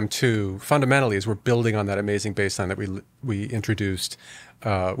doing with M2 fundamentally is we're building on that amazing baseline that we introduced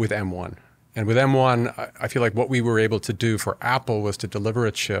with M1. And with M1, I feel like what we were able to do for Apple was to deliver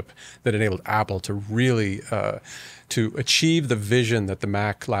a chip that enabled Apple to really to achieve the vision that the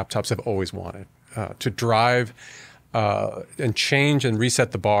Mac laptops have always wanted, to drive and change and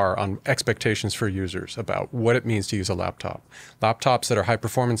reset the bar on expectations for users about what it means to use a laptop. Laptops that are high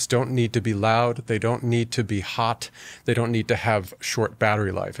performance don't need to be loud. They don't need to be hot. They don't need to have short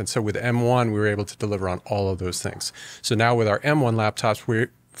battery life. And so with M1, we were able to deliver on all of those things. So now with our M1 laptops,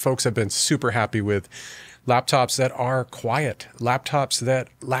 folks have been super happy with laptops that are quiet, laptops that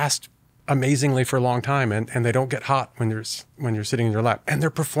last amazingly for a long time, and they don't get hot when you're sitting in your lap, and they're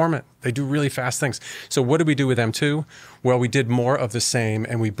performant. They do really fast things. So what did we do with M2? Well, we did more of the same,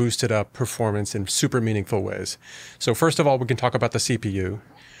 and we boosted up performance in super meaningful ways. So first of all, we can talk about the CPU.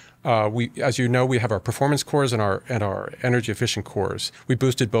 As you know, we have our performance cores and our energy efficient cores. We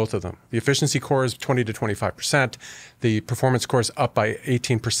boosted both of them. The efficiency core is 20 to 25%. The performance core is up by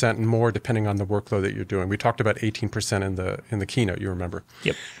 18% and more, depending on the workload that you're doing. We talked about 18% in the keynote, you remember.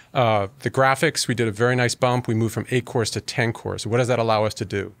 Yep. The graphics, we did a very nice bump. We moved from 8 cores to 10 cores. What does that allow us to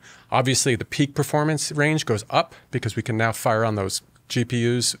do? Obviously, the peak performance range goes up because we can now fire on those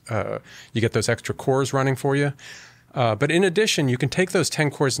GPUs. You get those extra cores running for you. But in addition, you can take those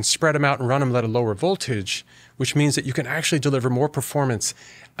 10 cores and spread them out and run them at a lower voltage, which means that you can actually deliver more performance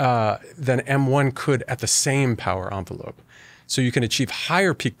than M1 could at the same power envelope. So you can achieve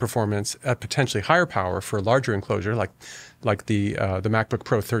higher peak performance at potentially higher power for a larger enclosure, like the MacBook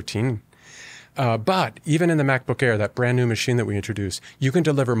Pro 13. But even in the MacBook Air, that brand new machine that we introduced, you can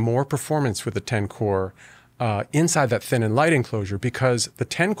deliver more performance with the 10-core inside that thin and light enclosure because the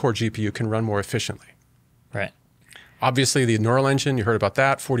 10-core GPU can run more efficiently. Right. Obviously, the neural engine, you heard about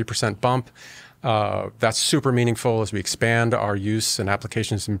that, 40% bump. That's super meaningful as we expand our use and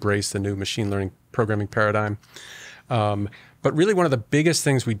applications embrace the new machine learning programming paradigm. But really one of the biggest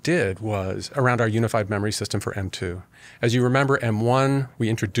things we did was around our unified memory system for M2. As you remember, M1, we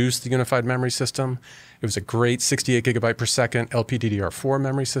introduced the unified memory system. It was a great 68 gigabyte per second LPDDR4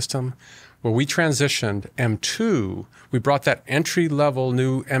 memory system. Well, we transitioned M2. We brought that entry-level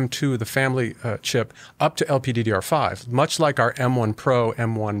new M2, the family chip, up to LPDDR5, much like our M1 Pro,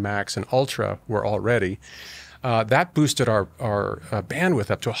 M1 Max, and Ultra were already. That boosted our bandwidth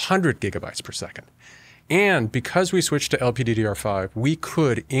up to 100 gigabytes per second. And because we switched to LPDDR5, we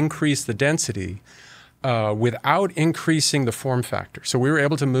could increase the density without increasing the form factor. So we were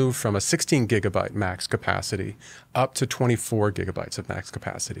able to move from a 16 gigabyte max capacity up to 24 gigabytes of max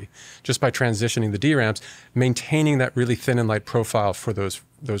capacity just by transitioning the DRAMs, maintaining that really thin and light profile for those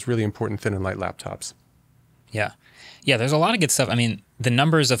really important thin and light laptops. Yeah. Yeah, there's a lot of good stuff. I mean, the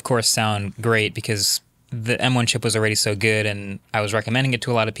numbers, of course, sound great because the M1 chip was already so good and I was recommending it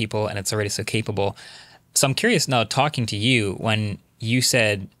to a lot of people and it's already so capable. So I'm curious now, talking to you, when you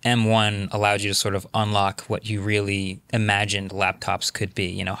said M1 allowed you to sort of unlock what you really imagined laptops could be,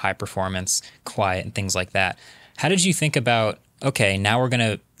 you know, high performance, quiet, and things like that. How did you think about, okay, now we're going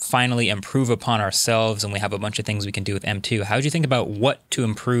to finally improve upon ourselves and we have a bunch of things we can do with M2. How did you think about what to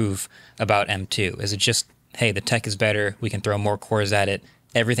improve about M2? Is it just, hey, the tech is better, we can throw more cores at it,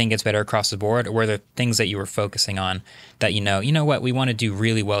 everything gets better across the board? Or were there things that you were focusing on that, you know what, we want to do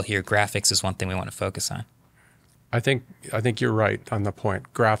really well here. Graphics is one thing we want to focus on. I think you're right on the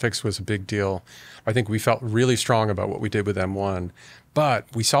point. Graphics was a big deal. I think we felt really strong about what we did with M1, but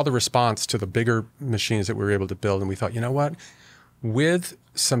we saw the response to the bigger machines that we were able to build, and we thought, you know what? With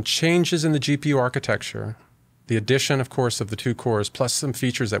some changes in the GPU architecture, the addition, of course, of the 2 cores, plus some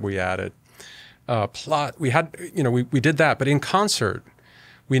features that we added, we did that, but in concert,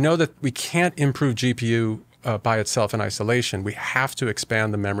 we know that we can't improve GPU by itself in isolation. We have to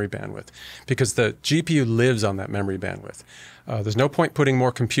expand the memory bandwidth because the GPU lives on that memory bandwidth. There's no point putting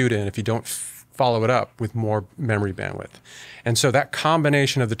more compute in if you don't follow it up with more memory bandwidth. And so that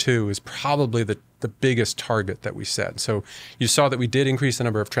combination of the two is probably the biggest target that we set. So you saw that we did increase the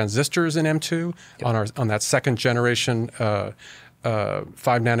number of transistors in M2 on that second generation 5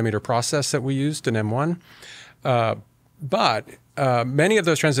 nanometer process that we used in M1. But many of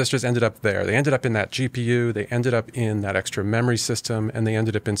those transistors ended up there. They ended up in that GPU, they ended up in that extra memory system, and they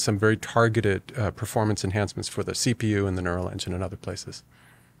ended up in some very targeted performance enhancements for the CPU and the neural engine and other places.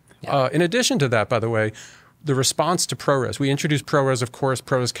 Yeah. In addition to that, by the way, the response to ProRes. We introduced ProRes, of course,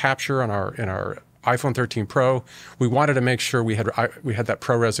 ProRes Capture in our iPhone 13 Pro. We wanted to make sure we had that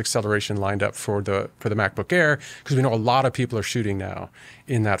ProRes acceleration lined up for the MacBook Air because we know a lot of people are shooting now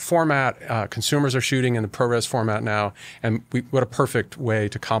in that format. Consumers are shooting in the ProRes format now, and what a perfect way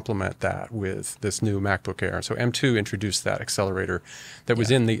to complement that with this new MacBook Air. So M2 introduced that accelerator that was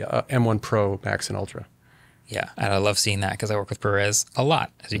in the M1 Pro, Max, and Ultra. Yeah, and I love seeing that because I work with ProRes a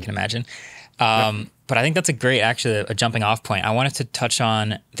lot, as you can imagine. But I think that's a great, actually, a jumping off point. I wanted to touch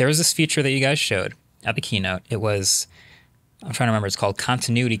on, there was this feature that you guys showed at the keynote. It was, I'm trying to remember, it's called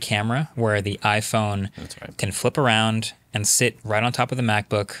Continuity Camera, where the iPhone can flip around and sit right on top of the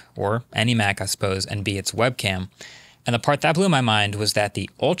MacBook, or any Mac, I suppose, and be its webcam. And the part that blew my mind was that the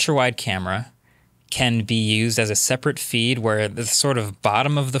ultra-wide camera can be used as a separate feed where the sort of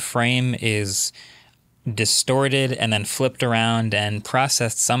bottom of the frame is distorted and then flipped around and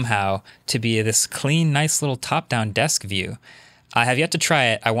processed somehow to be this clean, nice little top-down desk view. I have yet to try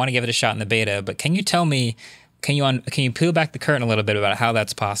it. I want to give it a shot in the beta, but can you tell me, can you peel back the curtain a little bit about how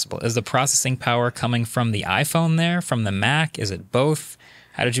that's possible? Is the processing power coming from the iPhone there, from the Mac? Is it both?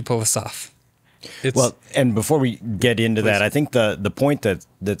 How did you pull this off? Well, and before we get into that, I think the point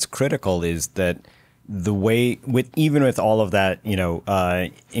that's critical is that the way, even with all of that,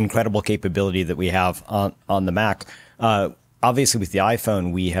 incredible capability that we have on the Mac, obviously with the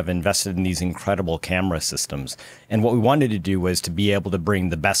iPhone, we have invested in these incredible camera systems. And what we wanted to do was to be able to bring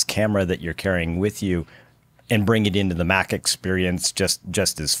the best camera that you're carrying with you and bring it into the Mac experience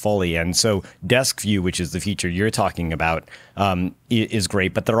just as fully. And so Desk View, which is the feature you're talking about, is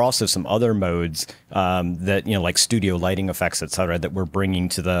great. But there are also some other modes that, like studio lighting effects, et cetera, that we're bringing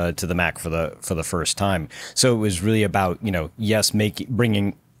to the Mac for the first time. So it was really about, yes,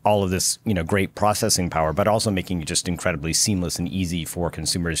 bringing all of this, great processing power, but also making it just incredibly seamless and easy for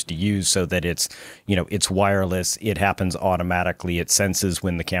consumers to use, so that it's, it's wireless, it happens automatically, it senses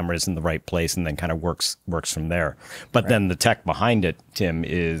when the camera is in the right place, and then kind of works from there. But then the tech behind it, Tim,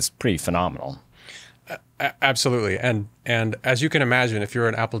 is pretty phenomenal. Absolutely. And as you can imagine, if you're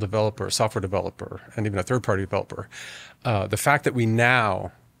an Apple developer, software developer, and even a third-party developer, the fact that we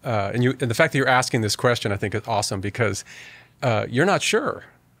now, and the fact that you're asking this question, I think is awesome, because you're not sure.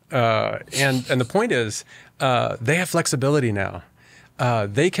 And the point is, they have flexibility now.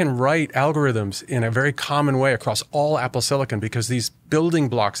 They can write algorithms in a very common way across all Apple Silicon, because these building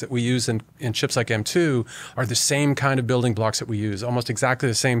blocks that we use in chips like M2 are the same kind of building blocks that we use, almost exactly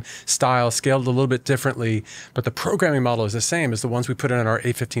the same style, scaled a little bit differently, but the programming model is the same as the ones we put in our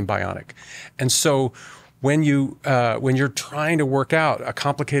A15 Bionic. And so when you're trying to work out a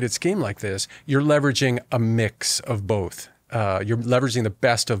complicated scheme like this, you're leveraging a mix of both. You're leveraging the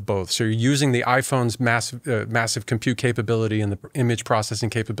best of both. So you're using the iPhone's massive compute capability and the image processing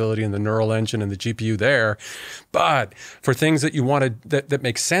capability and the neural engine and the GPU there. But for things that you want to, that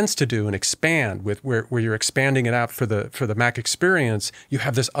make sense to do and expand with, where you're expanding it out for the Mac experience, you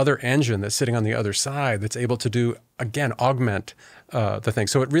have this other engine that's sitting on the other side that's able to do, again, augment the thing.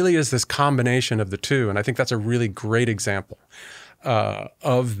 So it really is this combination of the two. And I think that's a really great example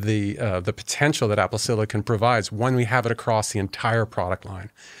of the potential that Apple Silicon provides when we have it across the entire product line,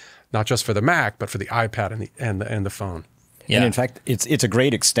 not just for the Mac, but for the iPad and the phone. Yeah. And in fact, it's a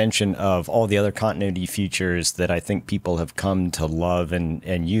great extension of all the other continuity features that I think people have come to love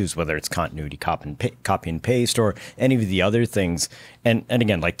and use, whether it's continuity copy and paste or any of the other things. And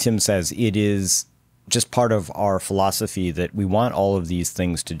again, like Tim says, it is just part of our philosophy that we want all of these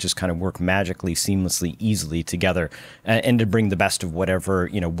things to just kind of work magically, seamlessly, easily together, and to bring the best of whatever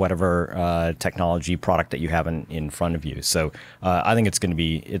technology product that you have in front of you. So I think it's going to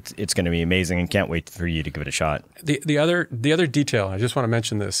be amazing, and can't wait for you to give it a shot. The other detail, I just want to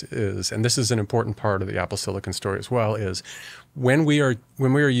mention this is, and this is an important part of the Apple Silicon story as well, is when we are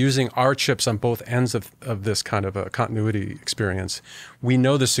using our chips on both ends of this kind of a continuity experience, we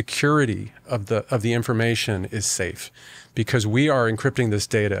know the security of the information is safe, because we are encrypting this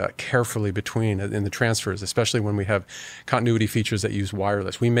data carefully in the transfers, especially when we have continuity features that use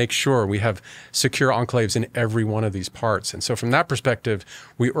wireless. We make sure we have secure enclaves in every one of these parts. And so from that perspective,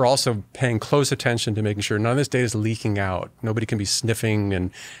 we are also paying close attention to making sure none of this data is leaking out. Nobody can be sniffing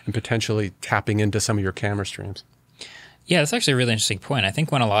and potentially tapping into some of your camera streams. Yeah, that's actually a really interesting point. I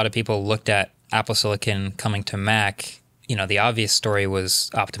think when a lot of people looked at Apple Silicon coming to Mac, the obvious story was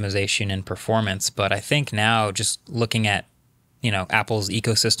optimization and performance. But I think now, just looking at, Apple's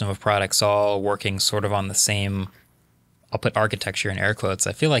ecosystem of products all working sort of on the same, I'll put architecture in air quotes,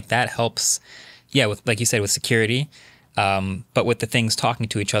 I feel like that helps, with, like you said, with security, but with the things talking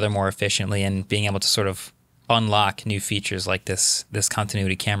to each other more efficiently and being able to sort of unlock new features like this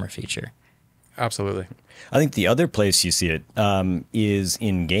continuity camera feature. Absolutely. I think the other place you see it is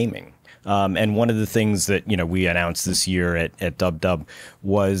in gaming. And one of the things that we announced this year at WWDC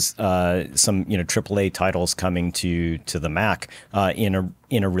was some AAA titles coming to the Mac in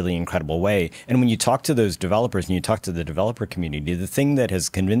a really incredible way. And when you talk to those developers and you talk to the developer community, the thing that has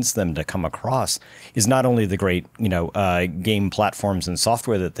convinced them to come across is not only the great game platforms and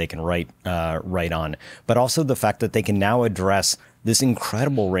software that they can write on, but also the fact that they can now address this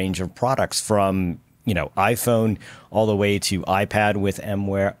incredible range of products from iPhone all the way to iPad with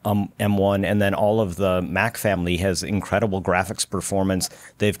M1, and then all of the Mac family has incredible graphics performance.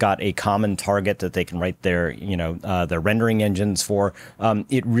 They've got a common target that they can write their rendering engines for.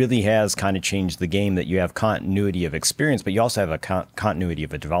 It really has kind of changed the game, that you have continuity of experience, but you also have a continuity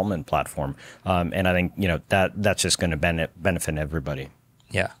of a development platform. And I think that's just going to benefit everybody.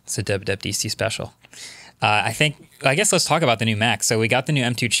 Yeah, it's a WWDC special. I guess let's talk about the new Mac. So we got the new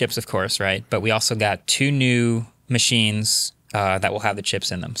M2 chips, of course, right? But we also got two new machines that will have the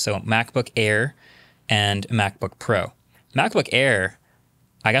chips in them. So MacBook Air and MacBook Pro. MacBook Air,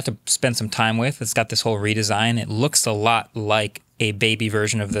 I got to spend some time with. It's got this whole redesign. It looks a lot like a baby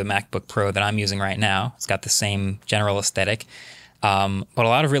version of the MacBook Pro that I'm using right now. It's got the same general aesthetic. But a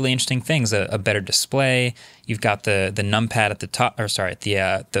lot of really interesting things, a better display. You've got the numpad at the top, or sorry,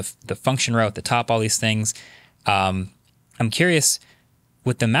 the function row at the top, all these things. I'm curious,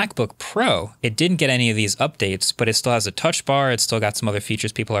 with the MacBook Pro, it didn't get any of these updates, but it still has a touch bar. It's still got some other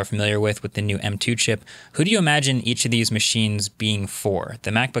features people are familiar with the new M2 chip. Who do you imagine each of these machines being for?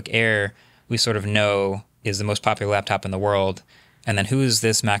 The MacBook Air, we sort of know, is the most popular laptop in the world. And then who is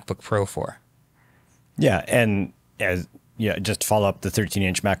this MacBook Pro for? Yeah, and just to follow up, the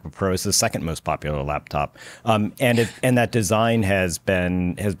 13-inch MacBook Pro is the second most popular laptop, and that design has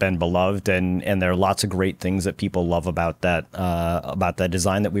been beloved, and there are lots of great things that people love about that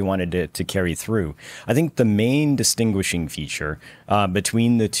design that we wanted to carry through. I think the main distinguishing feature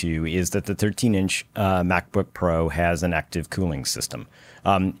between the two is that the 13-inch MacBook Pro has an active cooling system.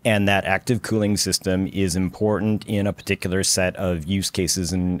 And that active cooling system is important in a particular set of use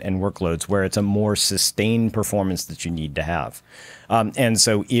cases and workloads where it's a more sustained performance that you need to have. And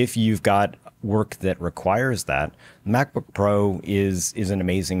so if you've got work that requires that, MacBook Pro is an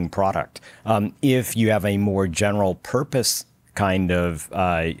amazing product. If you have a more general purpose kind of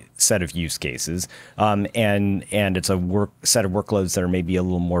set of use cases, and it's a set of workloads that are maybe a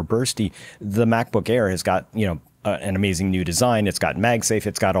little more bursty, the MacBook Air has got, an amazing new design. It's got MagSafe.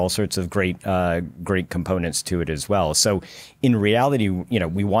 It's got all sorts of great components to it as well. So in reality,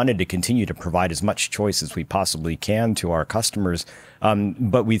 we wanted to continue to provide as much choice as we possibly can to our customers.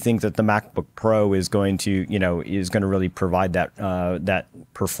 But we think that the MacBook Pro is going to really provide that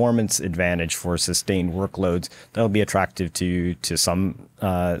performance advantage for sustained workloads that'll be attractive to some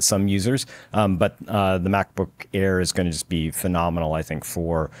users. But the MacBook Air is going to just be phenomenal, I think,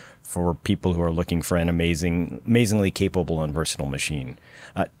 for people who are looking for an amazingly capable and versatile machine.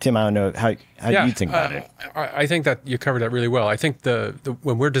 Tim, I don't know how do you think about it? I think that you covered that really well. I think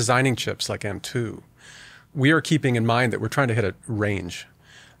when we're designing chips like M2, we are keeping in mind that we're trying to hit a range.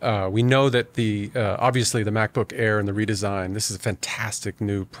 We know that obviously the MacBook Air and the redesign, this is a fantastic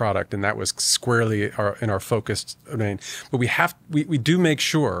new product, and that was squarely in our focused domain. But we do make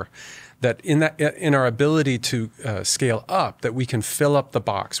sure that in our ability to scale up, that we can fill up the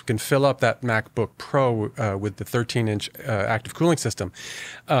box. We can fill up that MacBook Pro with the 13-inch active cooling system.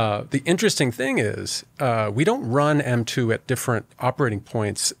 The interesting thing is we don't run M2 at different operating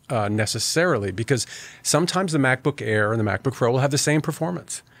points necessarily, because sometimes the MacBook Air and the MacBook Pro will have the same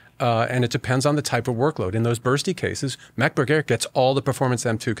performance. And it depends on the type of workload. In those bursty cases, MacBook Air gets all the performance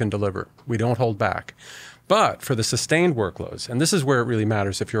M2 can deliver. We don't hold back. But for the sustained workloads, and this is where it really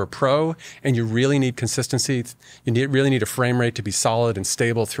matters, if you're a pro and you really need consistency, really need a frame rate to be solid and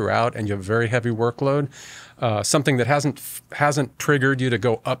stable throughout, and you have a very heavy workload, something that hasn't triggered you to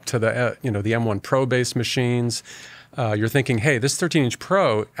go up to the the M1 Pro based machines. You're thinking, hey, this 13-inch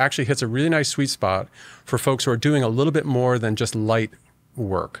Pro actually hits a really nice sweet spot for folks who are doing a little bit more than just light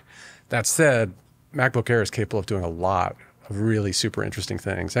work. That said, MacBook Air is capable of doing a lot of really super interesting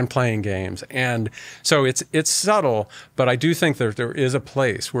things and playing games. And so it's subtle, but I do think that there is a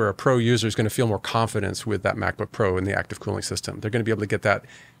place where a pro user is going to feel more confidence with that MacBook Pro and the active cooling system. They're going to be able to get that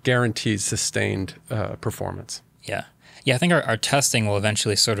guaranteed sustained performance. Yeah. I think our testing will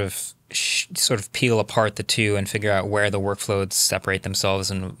eventually sort of peel apart the two and figure out where the workflows separate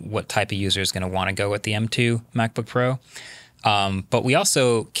themselves and what type of user is going to want to go with the M2 MacBook Pro. But we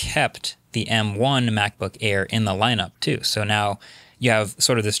also kept the M1 MacBook Air in the lineup too. So now you have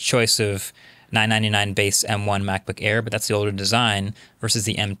sort of this choice of $999 base M1 MacBook Air, but that's the older design, versus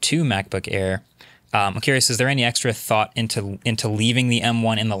the M2 MacBook Air. I'm curious, is there any extra thought into leaving the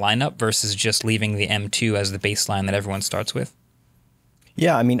M1 in the lineup versus just leaving the M2 as the baseline that everyone starts with?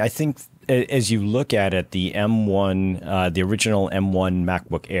 Yeah, I mean, I think as you look at it, the M1, the original M1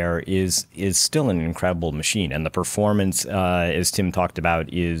 MacBook Air is still an incredible machine, and the performance, as Tim talked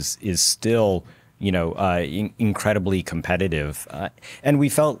about, is still incredibly competitive. And we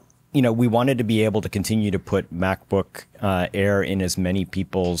felt we wanted to be able to continue to put MacBook Air in as many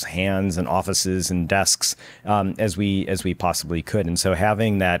people's hands and offices and desks as we possibly could. And so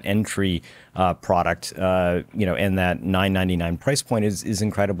having that entry product, and that $999 price point is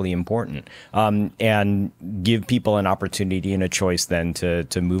incredibly important, and give people an opportunity and a choice then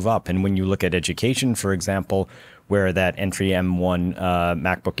to move up. And when you look at education, for example, where that entry M1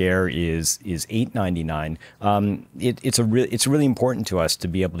 MacBook Air is $899. It's really important to us to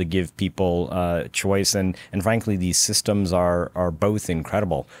be able to give people choice, and frankly, these systems are both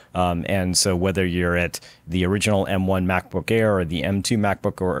incredible. And so whether you're at the original M1 MacBook Air or the M2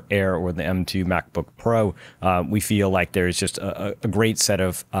 MacBook Air or the M2 MacBook Pro, we feel like there's just a great set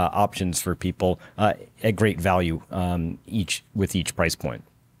of options for people at great value with each price point.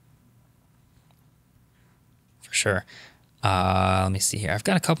 Sure. Let me see here. I've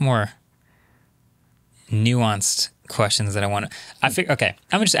got a couple more nuanced questions that I want to... Okay, I'm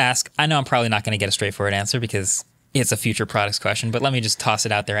going to just ask. I know I'm probably not going to get a straightforward answer because it's a future products question, but let me just toss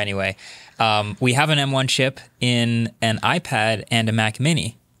it out there anyway. We have an M1 chip in an iPad and a Mac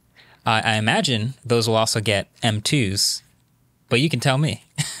Mini. I imagine those will also get M2s, but you can tell me.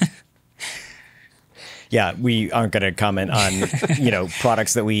 Yeah, we aren't going to comment on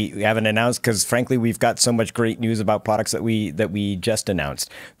products that we haven't announced because, frankly, we've got so much great news about products that we just announced.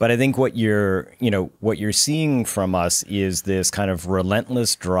 But I think what you're seeing from us is this kind of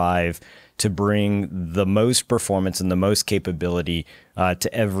relentless drive to bring the most performance and the most capability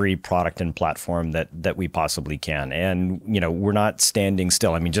to every product and platform that we possibly can. And we're not standing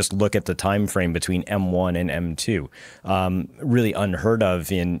still. I mean, just look at the time frame between M1 and M2. Really unheard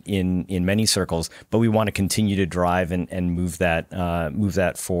of in many circles. But we want to continue to drive and move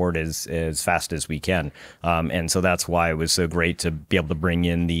that forward as fast as we can. And so that's why it was so great to be able to bring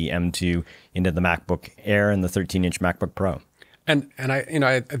in the M2 into the MacBook Air and the 13-inch MacBook Pro. And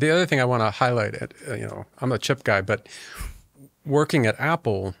the other thing I want to highlight, I'm a chip guy, but working at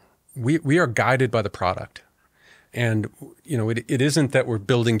Apple, we are guided by the product. And, it isn't that we're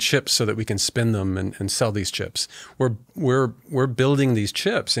building chips so that we can spin them and sell these chips. We're building these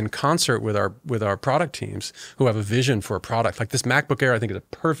chips in concert with our product teams who have a vision for a product. Like this MacBook Air, I think is a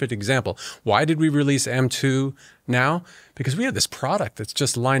perfect example. Why did we release M2 now? Because we have this product that's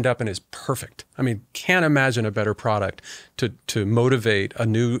just lined up and is perfect. I mean, can't imagine a better product to motivate a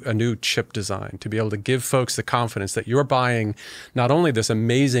new chip design, to be able to give folks the confidence that you're buying not only this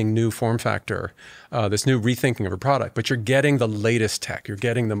amazing new form factor, this new rethinking of a product, but you're getting the latest tech. You're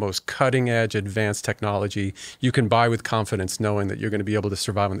getting the most cutting edge advanced technology you can buy with confidence, knowing that you're going to be able to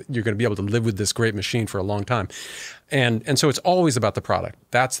survive and you're going to be able to live with this great machine for a long time. And so it's always about the product.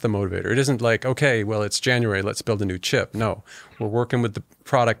 That's the motivator. It isn't like, okay, well, it's January, let's build a new chip. No, we're working with the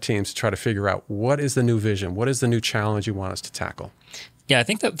product teams to try to figure out what is the new vision, what is the new challenge you want us to tackle. Yeah, I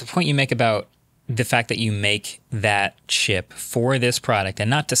think that the point you make about the fact that you make that chip for this product and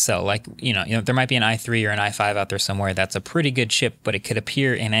not to sell, like, there might be an i3 or an i5 out there somewhere that's a pretty good chip, but it could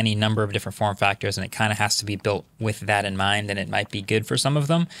appear in any number of different form factors, and it kind of has to be built with that in mind, and it might be good for some of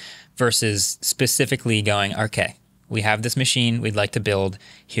them, versus specifically going, okay, we have this machine we'd like to build,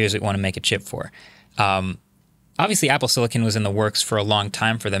 here's what we want to make a chip for. Obviously, Apple Silicon was in the works for a long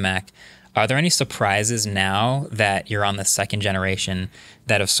time for the Mac. Are there any surprises now that you're on the second generation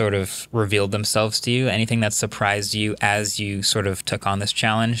that have sort of revealed themselves to you? Anything that surprised you as you sort of took on this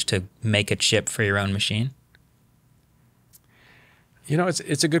challenge to make a chip for your own machine?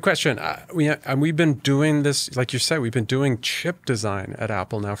 It's a good question. We've been doing this, like you said, we've been doing chip design at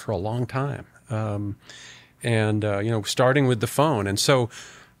Apple now for a long time. Starting with the phone. And so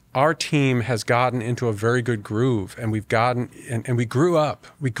our team has gotten into a very good groove, and we grew up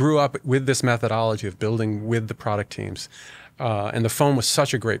with this methodology of building with the product teams. And the phone was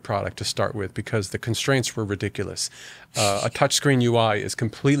such a great product to start with because the constraints were ridiculous. A touchscreen UI is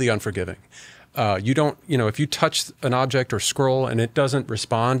completely unforgiving. If you touch an object or scroll and it doesn't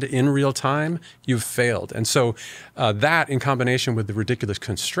respond in real time, you've failed. And so that in combination with the ridiculous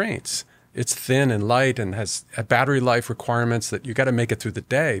constraints, it's thin and light and has battery life requirements that you got to make it through the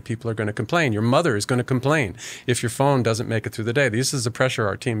day. People are going to complain. Your mother is going to complain if your phone doesn't make it through the day. This is the pressure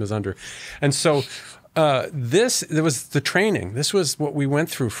our team is under. And so there was the training. This was what we went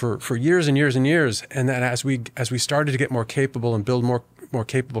through for years and years and years. And then as we started to get more capable and build more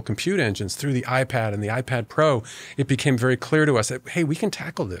capable compute engines through the iPad and the iPad Pro, it became very clear to us that, hey, we can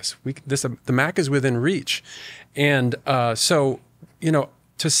tackle this. The Mac is within reach. And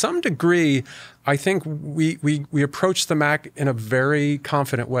to some degree, I think we approached the Mac in a very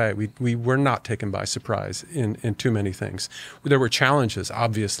confident way. We were not taken by surprise in too many things. There were challenges,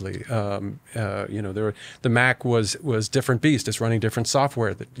 obviously. The Mac was different beast. It's running different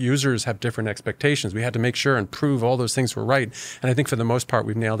software. The users have different expectations. We had to make sure and prove all those things were right. And I think for the most part,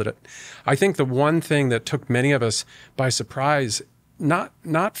 we've nailed it. I think the one thing that took many of us by surprise, not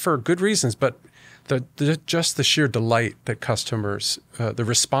for good reasons, but just the sheer delight that customers, the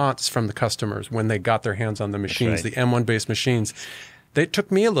response from the customers when they got their hands on the machines, the M1-based machines, they took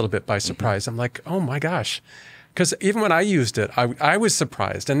me a little bit by surprise. I'm like, oh my gosh. Because even when I used it, I was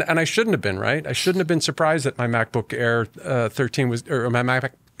surprised. And I shouldn't have been, right? I shouldn't have been surprised that my MacBook Air 13 or my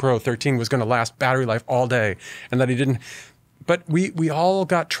MacBook Pro 13 was going to last battery life all day and that he didn't. But we all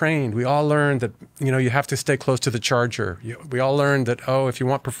got trained. We all learned that, you have to stay close to the charger. We all learned that, if you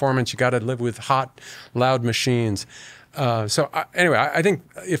want performance, you got to live with hot, loud machines. Anyway, I think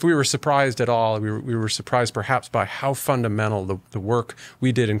if we were surprised at all, we were surprised perhaps by how fundamental the work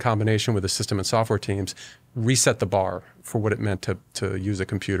we did in combination with the system and software teams reset the bar for what it meant to use a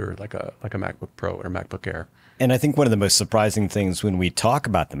computer like a MacBook Pro or MacBook Air. And I think one of the most surprising things when we talk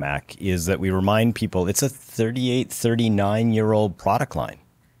about the Mac is that we remind people it's a 38, 39-year-old product line.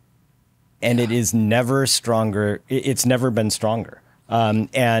 And it is never stronger. It's never been stronger.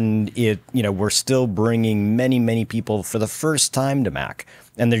 And we're still bringing many, many people for the first time to Mac,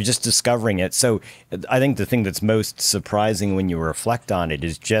 and they're just discovering it. So I think the thing that's most surprising when you reflect on it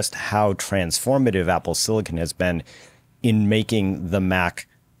is just how transformative Apple Silicon has been in making the Mac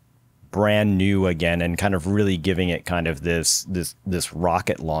brand new again and kind of really giving it kind of this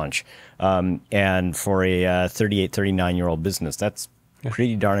rocket launch. And for a 38, 39-year-old business, that's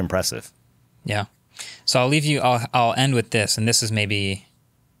pretty darn impressive. Yeah. So I'll leave you, I'll end with this, and this is maybe,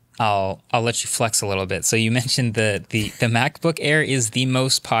 I'll let you flex a little bit. So you mentioned the MacBook Air is the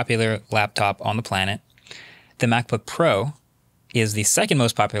most popular laptop on the planet. The MacBook Pro is the second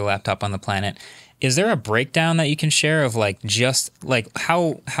most popular laptop on the planet. Is there a breakdown that you can share of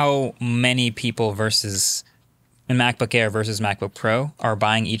how many people versus a MacBook Air versus MacBook Pro are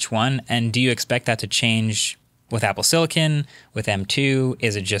buying each one? And do you expect that to change with Apple Silicon, with M2?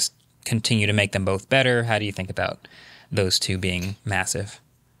 Is it just continue to make them both better? How do you think about those two being massive?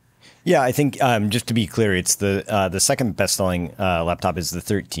 Yeah, I think just to be clear, it's the second best-selling laptop is the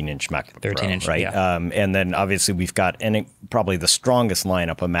 13-inch MacBook 13-inch, Pro, right? Yeah. And then obviously we've got probably the strongest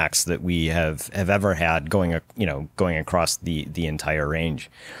lineup of Macs that we have ever had going across the entire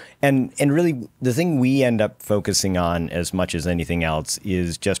range. And really the thing we end up focusing on as much as anything else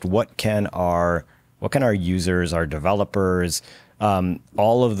is just what can our users, our developers,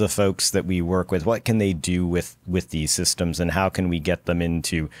 all of the folks that we work with, what can they do with these systems, and how can we get them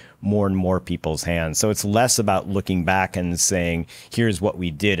into more and more people's hands? So it's less about looking back and saying, here's what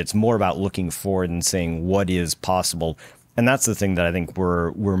we did. It's more about looking forward and saying what is possible. And that's the thing that I think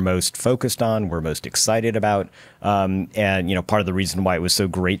we're most focused on, we're most excited about. And, part of the reason why it was so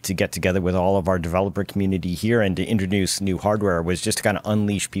great to get together with all of our developer community here and to introduce new hardware was just to kind of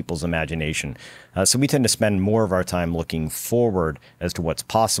unleash people's imagination. So we tend to spend more of our time looking forward as to what's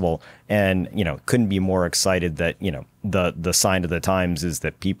possible, and, couldn't be more excited that, the sign of the times is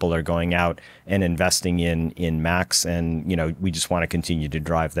that people are going out and investing in Macs, and, we just want to continue to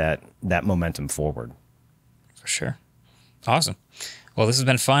drive that momentum forward. For sure. Awesome. Well, this has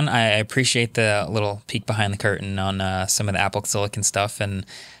been fun. I appreciate the little peek behind the curtain on some of the Apple Silicon stuff, and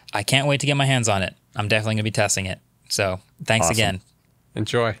I can't wait to get my hands on it. I'm definitely going to be testing it. So thanks Awesome. again.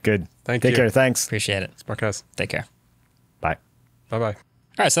 Enjoy. Good. Thank you. Take care. Thanks. Appreciate it. Sparkhouse. Take care. Bye. Bye-bye. All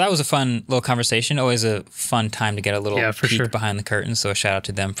right, so that was a fun little conversation. Always a fun time to get a little peek behind the curtain. So a shout out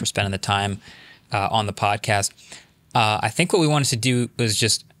to them for spending the time on the podcast. I think what we wanted to do was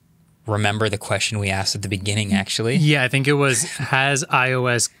just remember the question we asked at the beginning, actually. Yeah, I think it was, has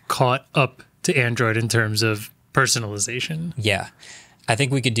iOS caught up to Android in terms of personalization? Yeah. I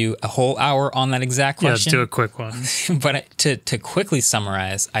think we could do a whole hour on that exact question. Yeah, let's do a quick one. But to quickly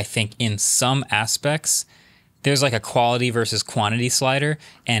summarize, I think in some aspects, there's like a quality versus quantity slider,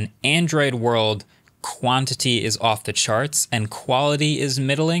 and Android world, quantity is off the charts and quality is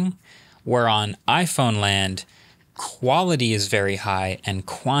middling, where on iPhone land, quality is very high and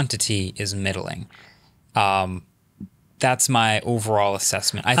quantity is middling. That's my overall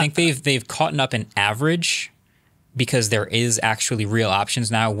assessment. I think they've caught up in average because there is actually real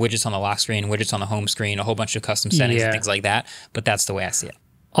options now, widgets on the lock screen, widgets on the home screen, a whole bunch of custom settings and things like that. But that's the way I see it.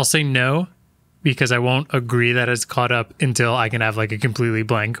 I'll say no, because I won't agree that it's caught up until I can have like a completely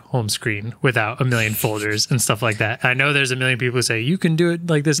blank home screen without a million folders and stuff like that. I know there's a million people who say you can do it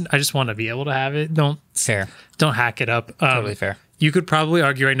like this. I just want to be able to have it. Don't hack it up. Totally fair. You could probably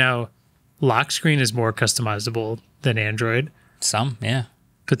argue right now, lock screen is more customizable than Android. Some, yeah.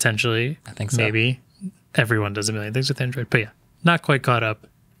 Potentially. I think so. Maybe. Everyone does a million things with Android. But yeah, not quite caught up.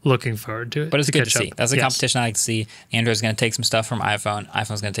 Looking forward to it. But it's good to see. That's a competition I like to see. Android's going to take some stuff from iPhone.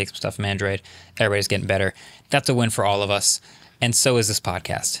 iPhone's going to take some stuff from Android. Everybody's getting better. That's a win for all of us. And so is this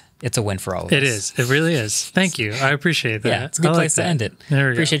podcast. It's a win for all of us. It is. It really is. Thank you. I appreciate that. Yeah, it's a good place to end it. There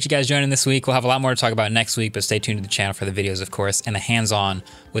we Appreciate you guys joining this week. We'll have a lot more to talk about next week, but stay tuned to the channel for the videos, of course. And the hands-on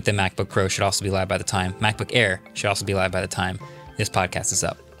with the MacBook Pro should also be live by the time. MacBook Air should also be live by the time this podcast is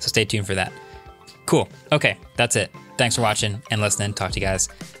up. So stay tuned for that. Cool. Okay, that's it. Thanks for watching and listening. Talk to you guys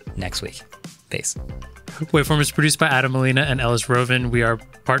next week. Peace. Waveform is produced by Adam Molina and Ellis Rovin. We are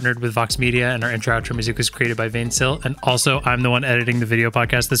partnered with Vox Media, and our intro-outro music was created by Vane Sill. And also, I'm the one editing the video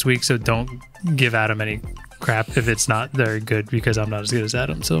podcast this week, so don't give Adam any crap if it's not very good, because I'm not as good as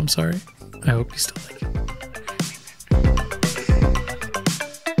Adam, so I'm sorry. I hope you still like it.